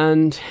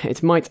 And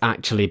it might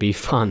actually be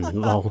fun,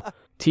 lol.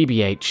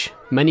 TBH,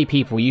 many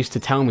people used to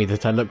tell me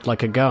that I looked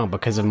like a girl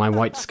because of my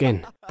white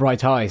skin,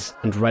 bright eyes,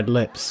 and red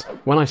lips.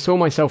 When I saw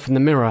myself in the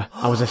mirror,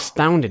 I was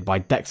astounded by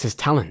Dex's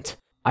talent.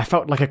 I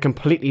felt like a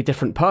completely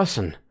different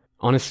person.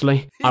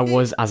 Honestly, I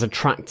was as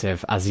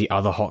attractive as the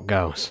other hot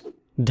girls.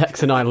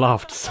 Dex and I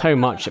laughed so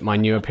much at my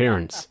new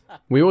appearance.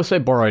 We also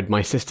borrowed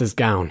my sister's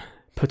gown,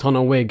 put on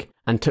a wig,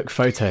 and took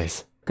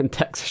photos. And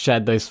Dex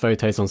shared those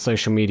photos on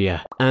social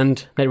media,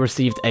 and they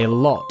received a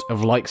lot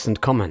of likes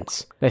and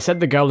comments. They said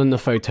the girl in the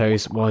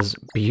photos was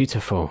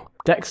beautiful.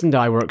 Dex and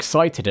I were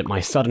excited at my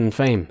sudden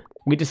fame.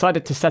 We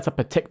decided to set up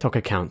a TikTok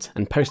account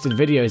and posted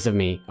videos of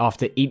me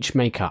after each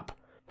makeup.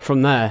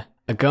 From there,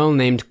 a girl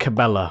named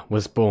Cabela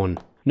was born.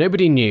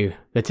 Nobody knew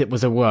that it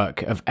was a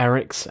work of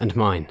Eric's and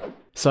mine.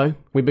 So,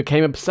 we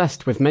became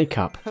obsessed with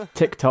makeup,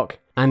 TikTok,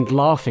 and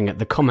laughing at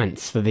the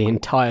comments for the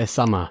entire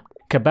summer.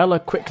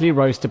 Cabela quickly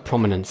rose to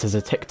prominence as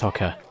a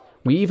TikToker.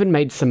 We even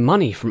made some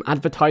money from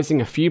advertising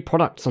a few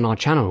products on our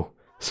channel.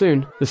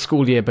 Soon, the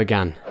school year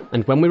began,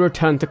 and when we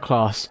returned to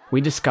class,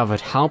 we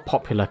discovered how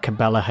popular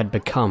Cabela had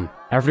become.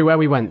 Everywhere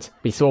we went,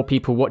 we saw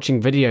people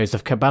watching videos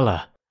of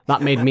Cabela.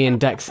 That made me and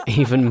Dex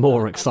even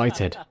more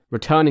excited.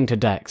 Returning to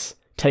Dex,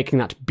 taking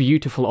that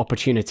beautiful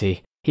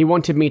opportunity, he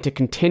wanted me to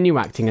continue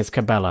acting as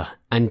Cabela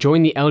and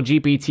join the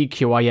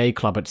LGBTQIA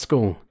club at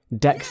school.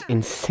 Dex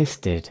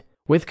insisted.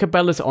 With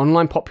Cabela's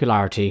online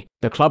popularity,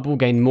 the club will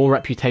gain more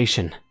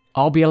reputation.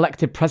 I'll be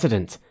elected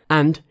president,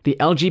 and the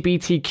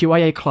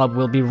LGBTQIA club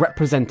will be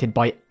represented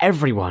by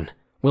everyone.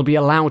 We'll be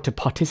allowed to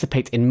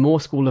participate in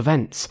more school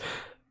events.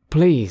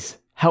 Please,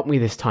 help me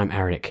this time,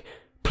 Eric.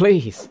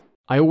 Please.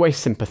 I always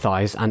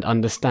sympathise and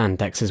understand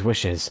Dex's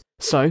wishes,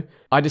 so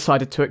I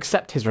decided to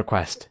accept his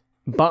request.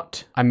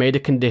 But I made a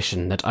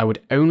condition that I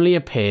would only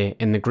appear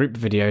in the group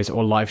videos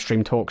or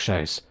livestream talk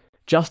shows.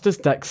 Just as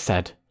Dex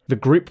said, the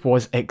group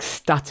was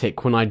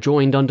ecstatic when I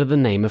joined under the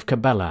name of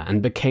Cabela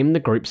and became the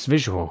group's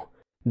visual.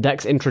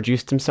 Dex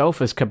introduced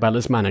himself as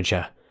Cabela's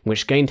manager,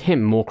 which gained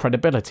him more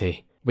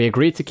credibility. We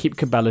agreed to keep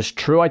Cabela's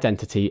true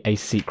identity a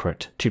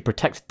secret, to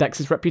protect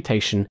Dex's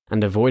reputation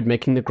and avoid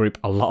making the group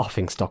a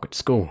laughingstock at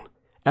school.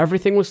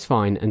 Everything was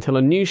fine until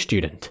a new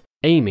student,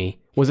 Amy,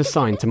 was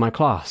assigned to my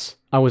class.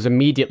 I was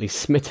immediately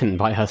smitten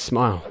by her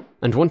smile,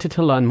 and wanted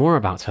to learn more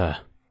about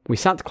her. We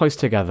sat close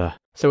together,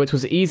 so it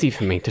was easy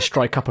for me to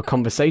strike up a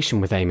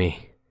conversation with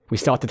Amy. We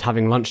started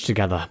having lunch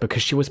together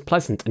because she was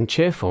pleasant and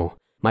cheerful.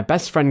 My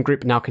best friend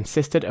group now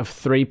consisted of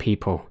 3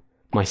 people: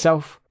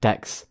 myself,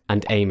 Dex,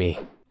 and Amy.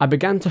 I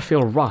began to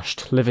feel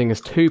rushed living as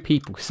 2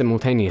 people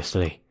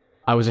simultaneously.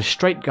 I was a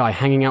straight guy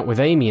hanging out with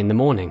Amy in the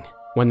morning.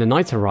 When the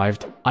night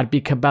arrived, I'd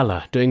be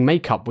Cabela doing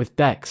makeup with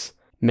Dex,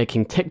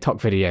 making TikTok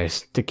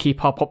videos to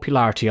keep our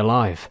popularity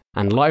alive,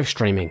 and live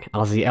streaming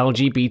as the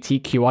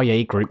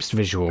LGBTQIA group's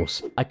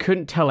visuals. I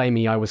couldn't tell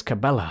Amy I was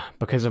Cabela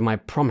because of my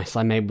promise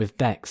I made with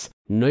Dex.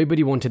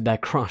 Nobody wanted their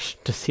crush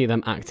to see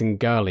them acting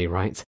girly,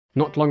 right?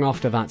 Not long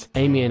after that,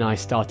 Amy and I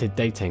started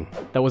dating.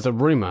 There was a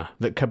rumour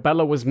that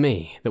Cabela was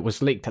me that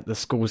was leaked at the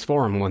school's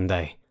forum one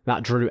day.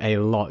 That drew a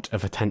lot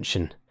of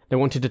attention. They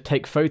wanted to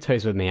take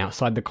photos with me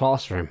outside the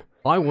classroom.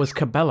 I was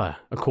Cabela,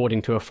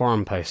 according to a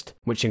forum post,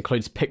 which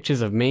includes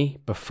pictures of me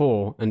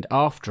before and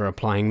after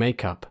applying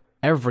makeup.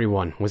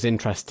 Everyone was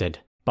interested,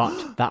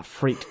 but that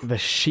freaked the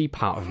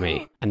sheep out of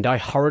me, and I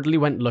hurriedly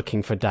went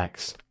looking for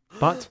Dex.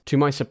 But, to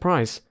my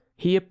surprise,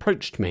 he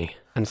approached me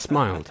and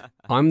smiled.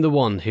 I'm the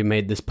one who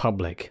made this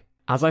public.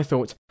 As I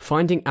thought,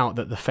 finding out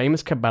that the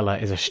famous Cabela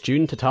is a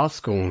student at our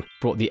school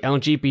brought the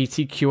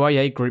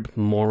LGBTQIA group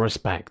more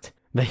respect.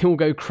 They all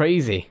go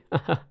crazy.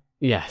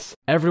 Yes,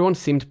 everyone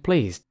seemed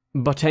pleased.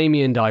 But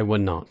Amy and I were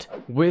not.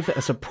 With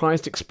a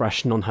surprised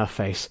expression on her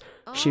face,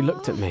 she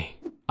looked at me.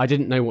 I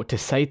didn't know what to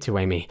say to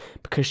Amy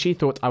because she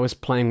thought I was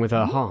playing with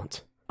her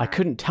heart. I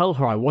couldn't tell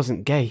her I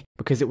wasn't gay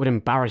because it would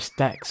embarrass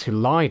Dex, who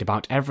lied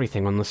about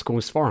everything on the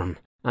school's forum.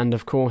 And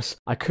of course,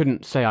 I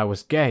couldn't say I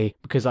was gay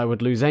because I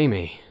would lose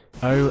Amy.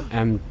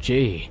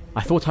 OMG.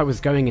 I thought I was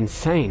going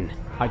insane.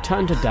 I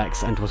turned to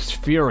Dex and was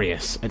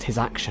furious at his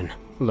action.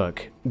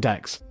 Look,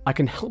 Dex, I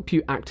can help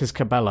you act as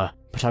Cabela,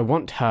 but I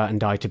want her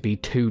and I to be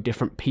 2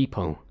 different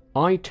people.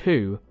 I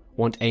too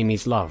want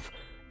Amy's love,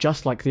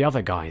 just like the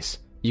other guys.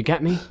 You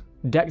get me?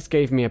 Dex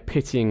gave me a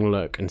pitying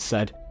look and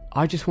said,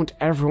 I just want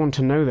everyone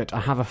to know that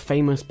I have a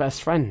famous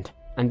best friend.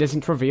 And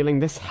isn't revealing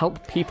this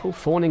help people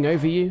fawning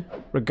over you?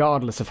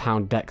 Regardless of how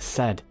Dex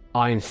said,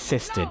 I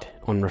insisted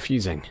on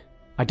refusing.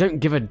 I don't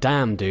give a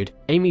damn, dude.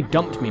 Amy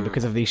dumped me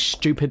because of these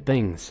stupid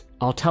things.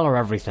 I'll tell her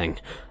everything.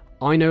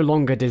 I no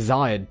longer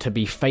desired to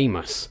be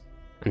famous.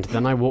 And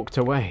then I walked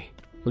away,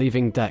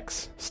 leaving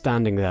Dex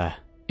standing there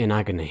in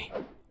agony.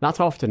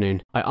 That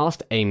afternoon, I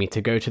asked Amy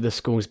to go to the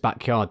school's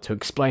backyard to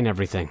explain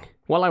everything.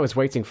 While I was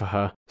waiting for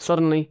her,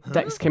 suddenly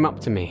Dex came up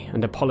to me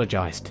and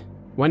apologized.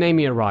 When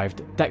Amy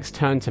arrived, Dex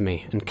turned to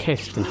me and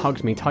kissed and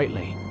hugged me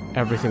tightly.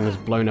 Everything was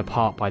blown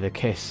apart by the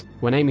kiss.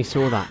 When Amy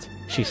saw that,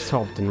 she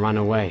sobbed and ran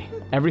away.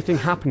 Everything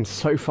happened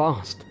so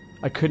fast.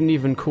 I couldn't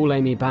even call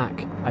Amy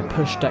back. I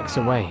pushed Dex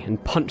away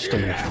and punched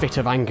him in a fit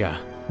of anger.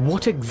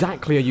 What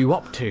exactly are you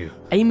up to?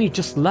 Amy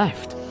just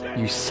left.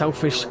 You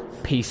selfish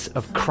piece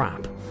of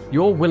crap.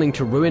 You're willing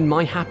to ruin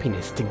my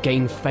happiness to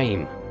gain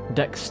fame.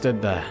 Dex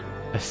stood there,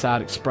 a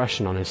sad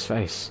expression on his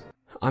face.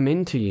 I'm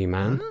into you,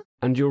 man.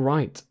 And you're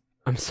right.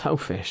 I'm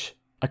selfish.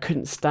 I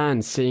couldn't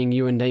stand seeing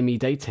you and Amy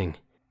dating.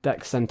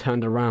 Dex then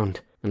turned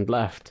around and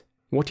left.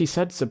 What he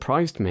said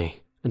surprised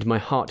me, and my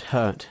heart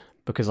hurt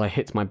because I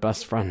hit my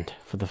best friend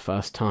for the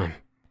first time.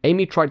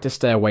 Amy tried to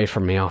stay away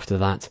from me after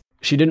that.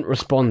 She didn't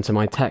respond to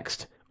my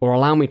text or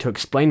allow me to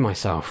explain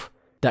myself.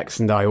 Dex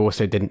and I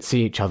also didn't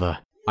see each other.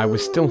 I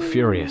was still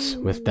furious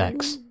with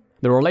Dex.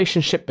 The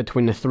relationship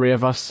between the 3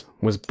 of us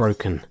was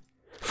broken.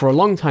 For a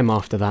long time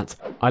after that,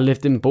 I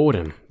lived in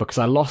boredom because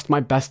I lost my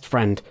best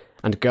friend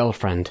and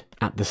girlfriend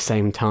at the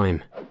same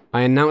time.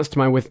 I announced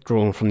my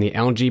withdrawal from the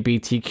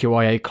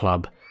LGBTQIA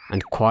club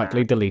and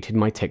quietly deleted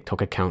my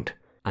TikTok account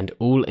and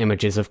all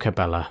images of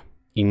Cabela.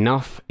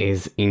 Enough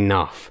is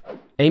enough.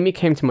 Amy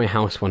came to my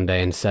house one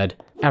day and said,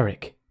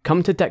 Eric,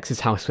 come to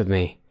Dex's house with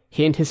me.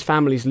 He and his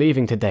family's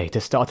leaving today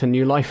to start a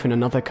new life in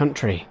another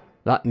country.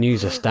 That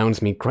news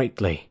astounds me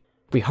greatly.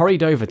 We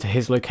hurried over to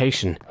his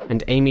location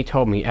and Amy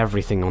told me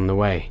everything on the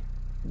way.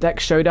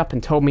 Dex showed up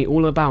and told me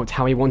all about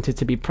how he wanted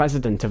to be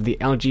president of the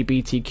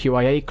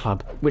LGBTQIA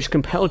club, which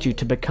compelled you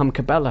to become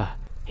Cabela.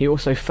 He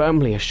also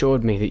firmly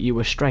assured me that you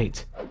were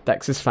straight.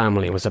 Dex's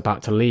family was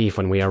about to leave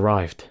when we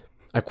arrived.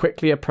 I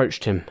quickly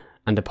approached him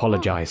and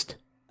apologized.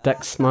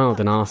 Dex smiled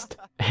and asked,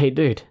 Hey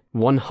dude,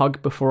 one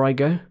hug before I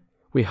go?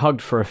 We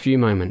hugged for a few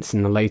moments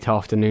in the late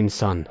afternoon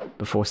sun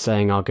before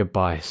saying our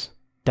goodbyes.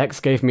 Dex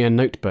gave me a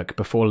notebook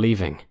before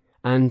leaving,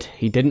 and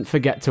he didn't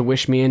forget to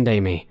wish me and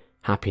Amy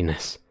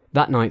happiness.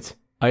 That night,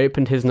 I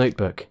opened his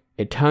notebook.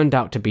 It turned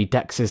out to be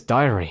Dex's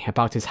diary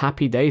about his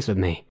happy days with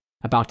me,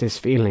 about his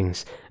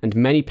feelings, and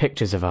many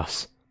pictures of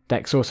us.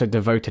 Dex also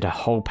devoted a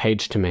whole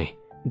page to me.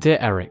 Dear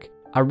Eric,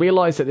 I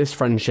realize that this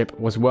friendship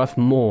was worth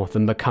more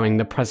than becoming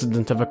the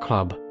president of a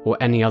club or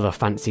any other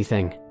fancy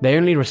thing. They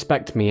only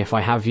respect me if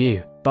I have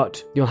you,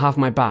 but you'll have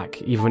my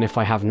back even if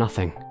I have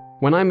nothing.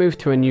 When I move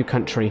to a new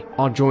country,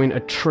 I'll join a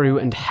true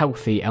and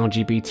healthy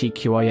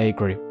LGBTQIA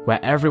group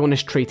where everyone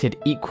is treated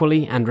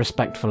equally and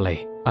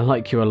respectfully. I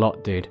like you a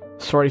lot, dude.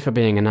 Sorry for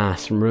being an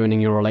ass and ruining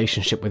your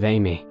relationship with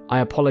Amy. I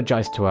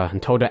apologized to her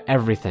and told her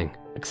everything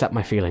except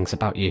my feelings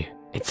about you.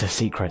 It's a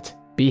secret.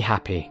 Be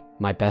happy.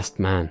 my best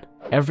man.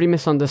 Every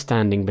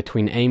misunderstanding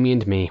between Amy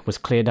and me was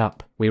cleared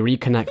up. We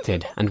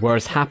reconnected and were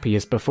as happy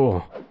as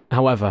before.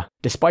 However,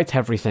 despite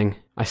everything,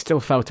 I still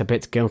felt a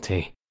bit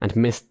guilty and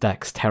missed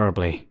Dex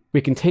terribly.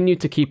 We continued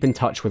to keep in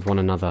touch with one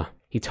another.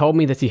 He told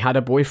me that he had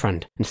a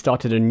boyfriend and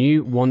started a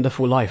new,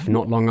 wonderful life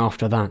not long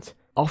after that.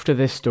 After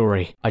this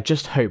story, I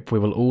just hope we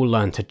will all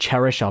learn to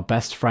cherish our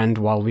best friend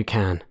while we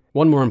can.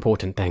 One more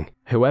important thing.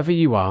 Whoever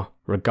you are,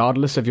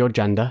 regardless of your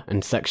gender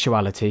and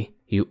sexuality,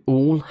 you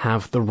all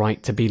have the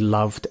right to be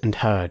loved and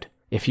heard.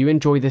 If you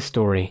enjoy this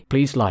story,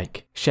 please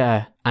like,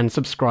 share, and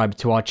subscribe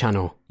to our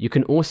channel. You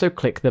can also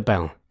click the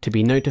bell to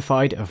be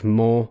notified of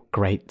more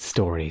great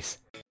stories.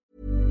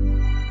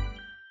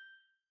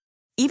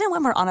 Even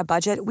when we're on a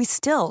budget, we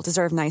still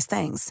deserve nice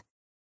things.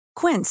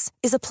 Quince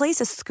is a place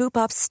to scoop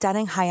up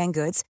stunning high-end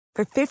goods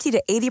for 50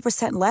 to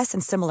 80% less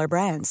than similar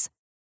brands.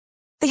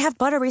 They have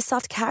buttery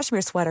soft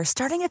cashmere sweaters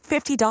starting at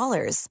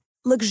 $50,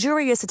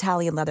 luxurious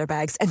Italian leather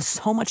bags, and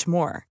so much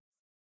more.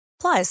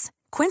 Plus,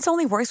 Quince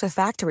only works with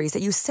factories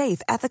that use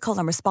safe, ethical,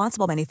 and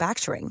responsible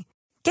manufacturing.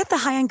 Get the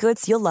high-end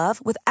goods you'll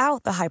love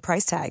without the high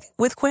price tag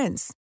with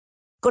Quince.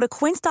 Go to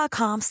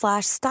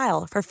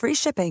quince.com/style for free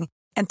shipping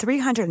and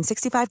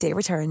 365-day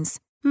returns.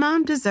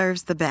 Mom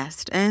deserves the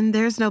best, and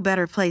there's no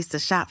better place to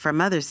shop for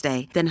Mother's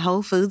Day than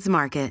Whole Foods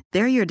Market.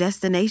 They're your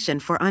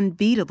destination for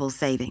unbeatable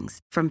savings,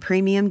 from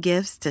premium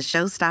gifts to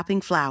show-stopping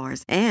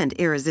flowers and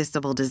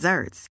irresistible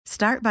desserts.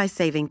 Start by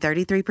saving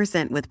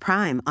 33% with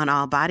Prime on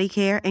all body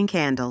care and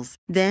candles.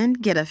 Then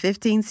get a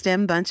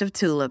 15-stem bunch of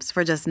tulips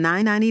for just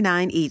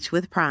 $9.99 each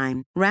with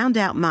Prime. Round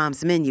out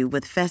Mom's menu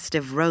with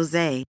festive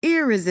rosé,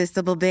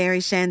 irresistible berry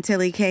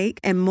chantilly cake,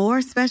 and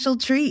more special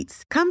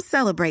treats. Come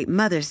celebrate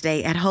Mother's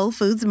Day at Whole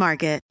Foods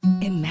Market.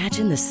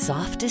 Imagine the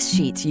softest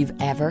sheets you've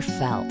ever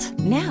felt.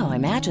 Now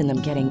imagine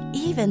them getting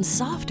even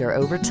softer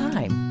over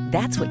time.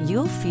 That's what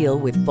you'll feel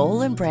with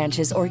Boll &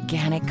 Branch's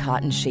organic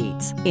cotton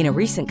sheets. In a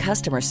recent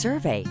customer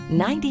survey,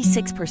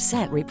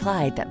 96%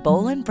 replied that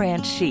Boll &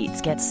 Branch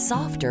sheets get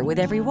softer with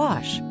every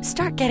wash.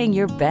 Start getting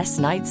your best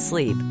night's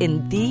sleep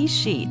in these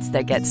sheets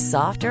that get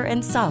softer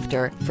and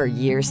softer for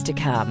years to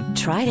come.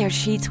 Try their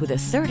sheets with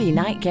a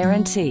 30-night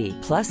guarantee.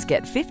 Plus,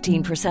 get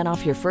 15%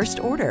 off your first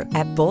order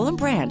at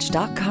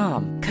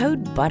bollandbranch.com.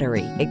 Code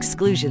BUTTERY.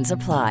 Exclusions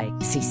apply.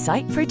 See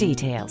site for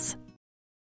details.